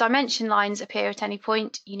 Remember, if dimension lines appear at any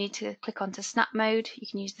point, you need to click onto snap mode. You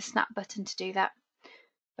can use the snap button to do that,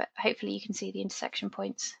 but hopefully you can see the intersection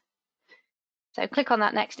points. So click on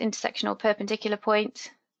that next intersection or perpendicular point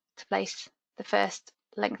to place the first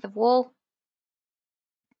length of wall.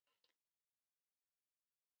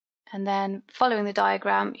 And then following the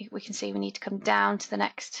diagram, we can see we need to come down to the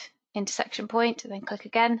next intersection point and then click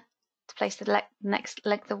again to place the next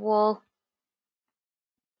length of wall.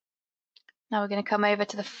 Now we're going to come over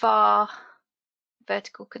to the far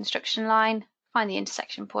vertical construction line, find the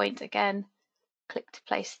intersection point again, click to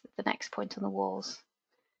place the next point on the walls.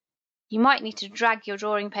 You might need to drag your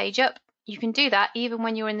drawing page up. You can do that even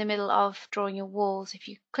when you're in the middle of drawing your walls. If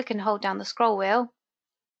you click and hold down the scroll wheel,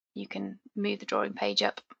 you can move the drawing page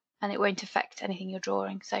up and it won't affect anything you're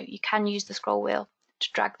drawing. So you can use the scroll wheel to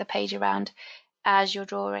drag the page around as you're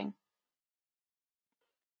drawing.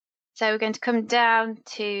 So we're going to come down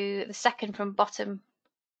to the second from bottom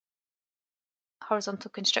horizontal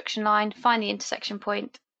construction line, find the intersection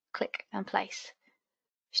point, click and place.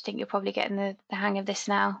 I think you're probably getting the hang of this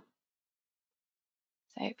now.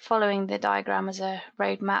 So following the diagram as a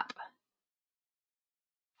road map,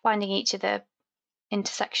 finding each of the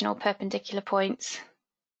intersectional perpendicular points,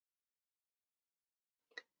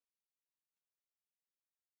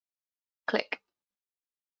 click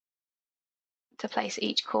to place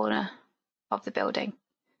each corner of the building.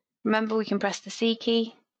 Remember, we can press the C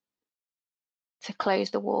key to close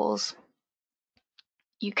the walls.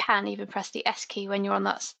 You can even press the S key when you're on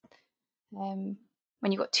that.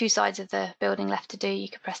 When you've got two sides of the building left to do, you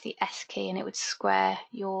can press the S key and it would square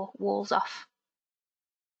your walls off.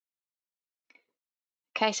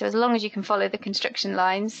 Okay, so as long as you can follow the construction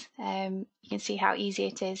lines, you can see how easy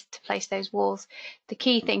it is to place those walls. The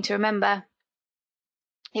key thing to remember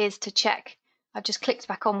is to check. I've just clicked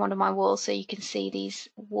back on one of my walls so you can see these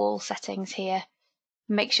wall settings here.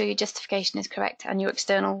 Make sure your justification is correct and your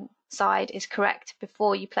external side is correct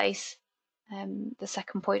before you place the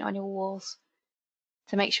second point on your walls,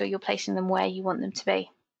 to make sure you're placing them where you want them to be.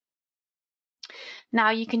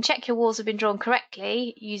 Now you can check your walls have been drawn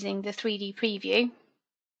correctly using the 3D preview.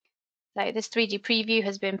 So this 3D preview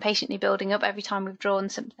has been patiently building up every time we've drawn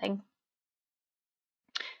something.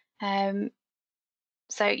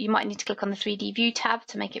 So you might need to click on the 3D view tab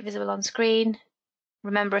to make it visible on screen.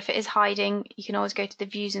 Remember, if it is hiding, you can always go to the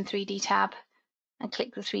Views in 3D tab and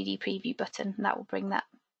click the 3D preview button, and that will bring that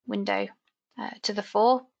window to the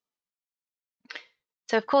fore.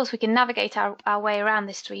 So of course we can navigate our way around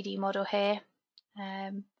this 3D model here.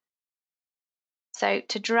 So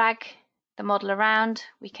to drag the model around,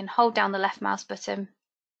 we can hold down the left mouse button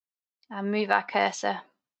and move our cursor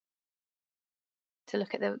to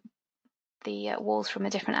look at the walls from a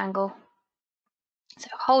different angle. So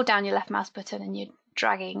hold down your left mouse button and you're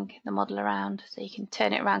dragging the model around, so you can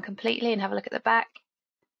turn it around completely and have a look at the back,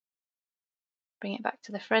 bring it back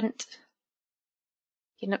to the front.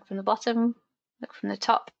 You can look from the bottom, look from the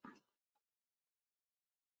top,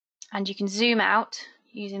 and you can zoom out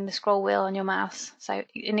using the scroll wheel on your mouse. So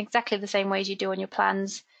in exactly the same way as you do on your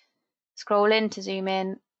plans, scroll in to zoom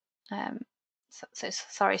in,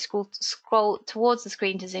 scroll towards the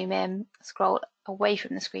screen to zoom in, scroll away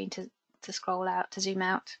from the screen to scroll out, to zoom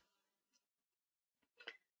out.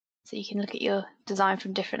 So you can look at your design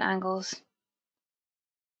from different angles.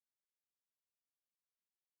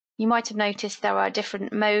 You might have noticed there are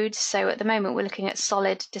different modes. So at the moment we're looking at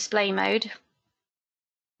solid display mode.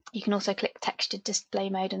 You can also click textured display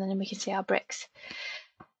mode and then we can see our bricks.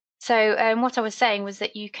 So what I was saying was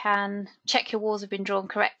that you can check your walls have been drawn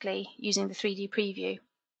correctly using the 3D preview.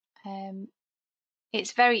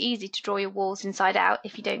 It's very easy to draw your walls inside out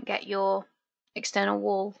if you don't get your external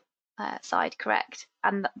wall side correct,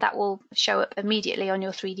 and that will show up immediately on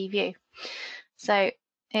your 3D view. So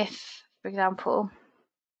if, for example,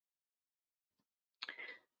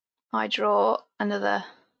 I draw another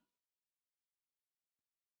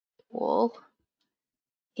wall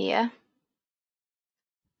here,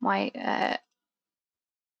 my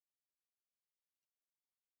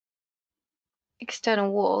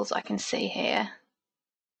external walls I can see here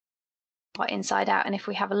are inside out, and if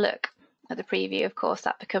we have a look at the preview, of course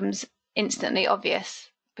that becomes instantly obvious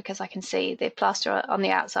because I can see the plaster on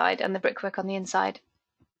the outside and the brickwork on the inside.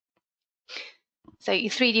 So your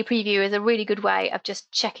 3D preview is a really good way of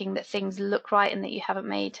just checking that things look right and that you haven't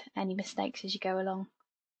made any mistakes as you go along.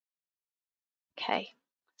 Okay,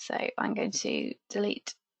 so I'm going to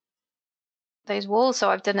delete those walls. So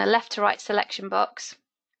I've done a left to right selection box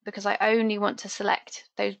because I only want to select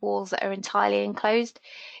those walls that are entirely enclosed.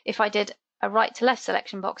 If I did a right to left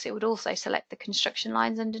selection box, it would also select the construction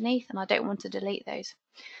lines underneath, and I don't want to delete those.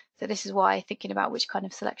 So this is why thinking about which kind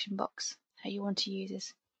of selection box you want to use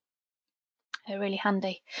is really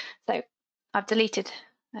handy. So I've deleted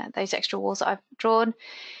those extra walls that I've drawn.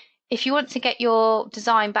 If you want to get your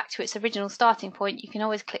design back to its original starting point, you can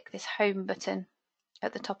always click this home button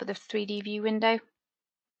at the top of the 3D view window,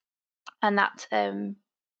 and that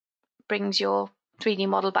brings your 3D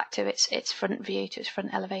model back to its front view, to its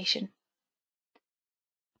front elevation.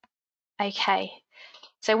 Okay,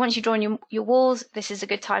 so once you've drawn your walls, this is a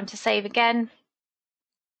good time to save again.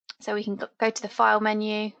 So we can go to the File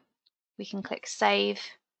menu, we can click Save,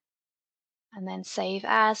 and then Save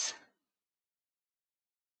As.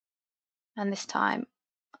 And this time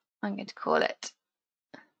I'm going to call it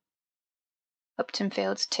Upton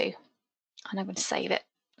Fields 2, and I'm going to save it.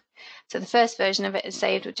 So the first version of it is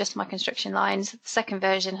saved with just my construction lines. The second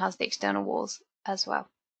version has the external walls as well.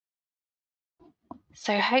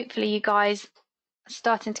 So hopefully you guys are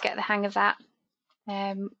starting to get the hang of that.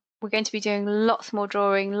 We're going to be doing lots more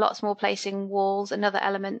drawing, lots more placing walls and other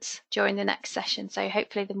elements during the next session. So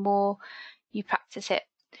hopefully the more you practice it,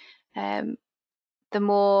 the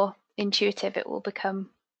more intuitive it will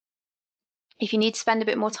become. If you need to spend a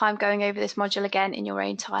bit more time going over this module again in your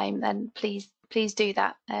own time, then please do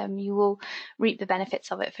that. You will reap the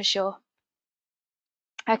benefits of it for sure.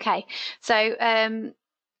 Okay, so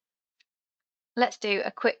let's do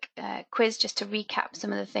a quick quiz just to recap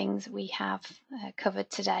some of the things we have covered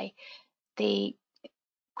today. The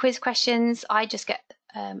quiz questions, I just get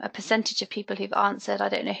a percentage of people who've answered. I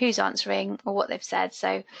don't know who's answering or what they've said,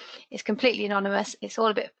 so it's completely anonymous. It's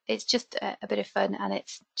just a bit of fun, and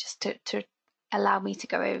it's just to allow me to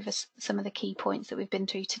go over some of the key points that we've been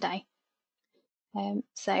through today.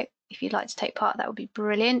 So if you'd like to take part, that would be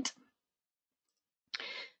brilliant.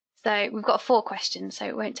 So we've got 4 questions, so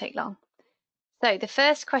it won't take long. So the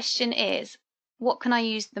first question is, what can I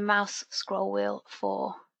use the mouse scroll wheel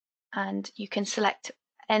for? And you can select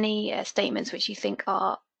any statements which you think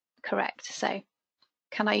are correct. So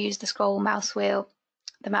can I use the mouse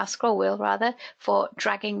scroll wheel rather, for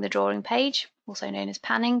dragging the drawing page, also known as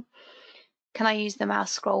panning? Can I use the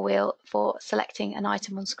mouse scroll wheel for selecting an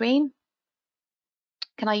item on screen?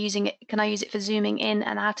 Can I use it for zooming in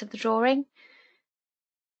and out of the drawing?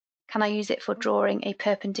 Can I use it for drawing a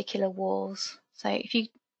perpendicular walls? So if you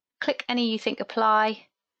click any you think apply,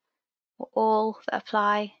 or all that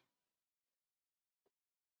apply,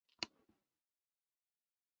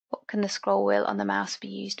 what can the scroll wheel on the mouse be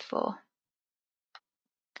used for?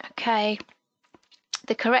 Okay,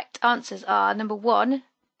 the correct answers are number 1,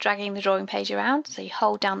 dragging the drawing page around. So you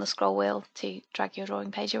hold down the scroll wheel to drag your drawing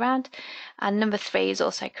page around. And number 3 is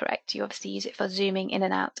also correct. You obviously use it for zooming in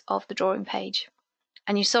and out of the drawing page.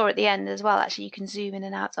 And you saw at the end as well, actually, you can zoom in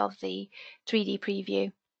and out of the 3D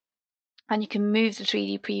preview. And you can move the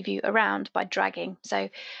 3D preview around by dragging. So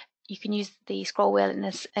you can use the scroll wheel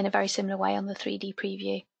in a very similar way on the 3D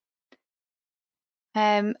preview.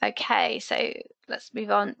 Okay, so let's move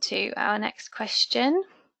on to our next question.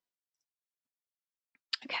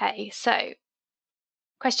 Okay, so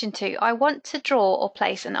question 2. I want to draw or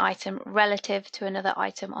place an item relative to another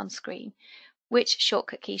item on screen. Which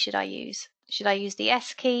shortcut key should I use? Should I use the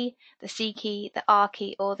S key, the C key, the R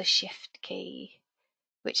key, or the Shift key?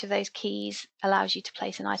 Which of those keys allows you to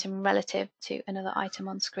place an item relative to another item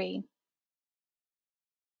on screen?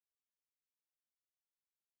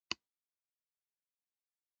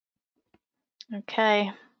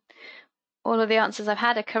 Okay, all of the answers I've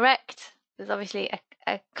had are correct. There's obviously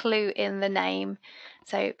a clue in the name.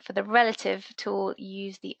 So for the relative tool, you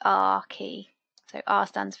use the R key. So R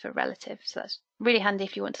stands for relative. So that's really handy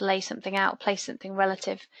if you want to lay something out, place something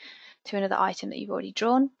relative to another item that you've already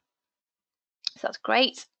drawn. So that's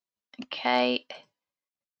great. Okay,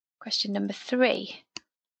 question number 3.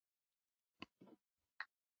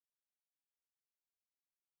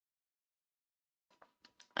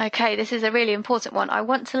 Okay, this is a really important one. I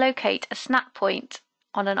want to locate a snap point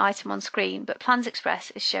on an item on screen, but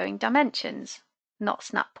PlansXpress is showing dimensions, not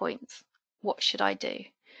snap points. What should I do?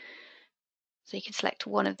 So you can select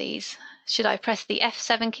one of these. Should I press the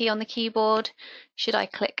F7 key on the keyboard? Should I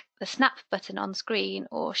click the snap button on screen,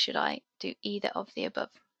 or should I do either of the above?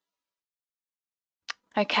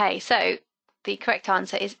 Okay, so the correct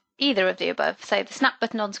answer is either of the above. So the snap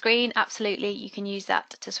button on screen, absolutely, you can use that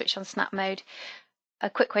to switch on snap mode. A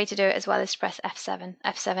quick way to do it as well is to press F7.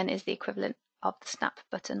 F7 is the equivalent of the snap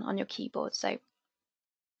button on your keyboard. So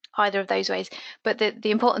either of those ways. But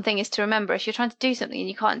the important thing is to remember, if you're trying to do something and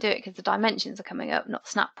you can't do it because the dimensions are coming up, not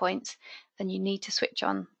snap points, then you need to switch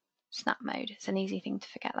on snap mode. It's an easy thing to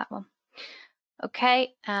forget, that one.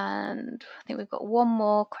 Okay, and I think we've got one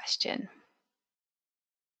more question.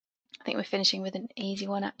 I think we're finishing with an easy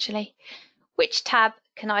one actually. Which tab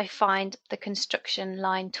can I find the construction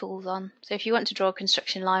line tools on? So if you want to draw a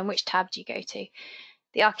construction line, which tab do you go to?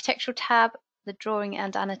 The architectural tab, the drawing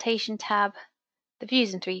and annotation tab, the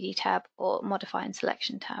views and 3D tab, or modify and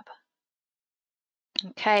selection tab?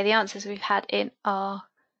 Okay, the answers we've had in are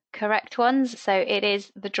correct ones. So it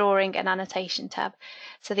is the drawing and annotation tab.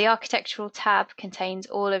 So the architectural tab contains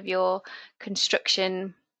all of your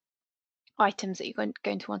construction items that you're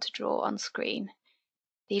going to want to draw on screen.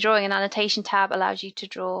 The drawing and annotation tab allows you to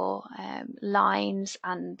draw lines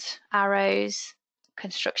and arrows,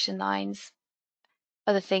 construction lines,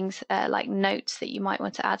 other things like notes that you might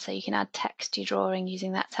want to add, so you can add text to your drawing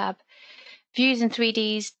using that tab. Views and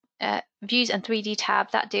 3D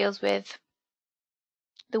tab, that deals with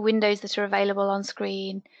the windows that are available on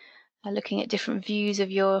screen, looking at different views of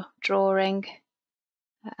your drawing,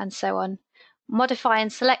 and so on. Modify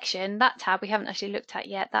and selection, that tab we haven't actually looked at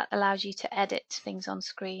yet. That allows you to edit things on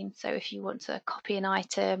screen. So if you want to copy an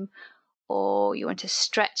item or you want to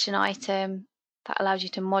stretch an item, that allows you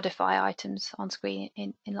to modify items on screen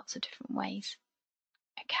in lots of different ways.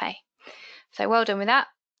 Okay, so well done with that.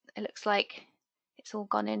 It looks like it's all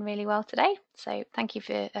gone in really well today. So thank you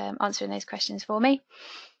for answering those questions for me.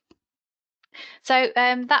 So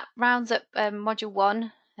that rounds up module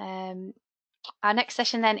 1. Our next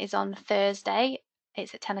session then is on Thursday.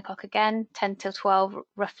 It's at 10 o'clock again. 10 till 12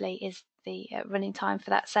 roughly is the running time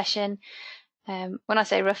for that session. When I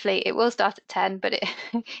say roughly, it will start at 10, but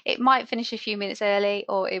it might finish a few minutes early,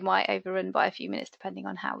 or it might overrun by a few minutes depending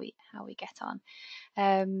on how we get on.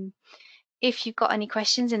 If you've got any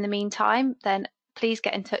questions in the meantime, then please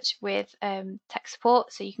get in touch with tech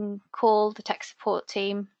support. So you can call the tech support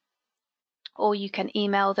team, or you can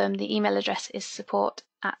email them. The email address is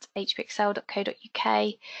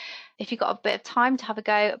support@hpexcel.co.uk. If you've got a bit of time to have a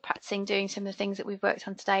go at practicing doing some of the things that we've worked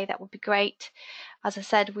on today, that would be great. As I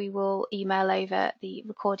said, we will email over the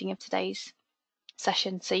recording of today's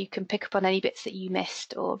session, so you can pick up on any bits that you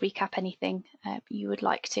missed or recap anything you would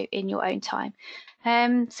like to in your own time.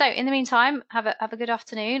 So in the meantime, have a good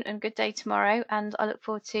afternoon and good day tomorrow, and I look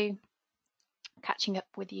forward to catching up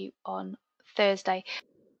with you on Thursday.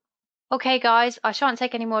 Okay, guys, I shan't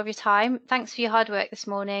take any more of your time. Thanks for your hard work this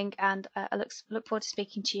morning, and I look forward to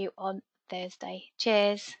speaking to you on Thursday.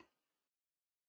 Cheers.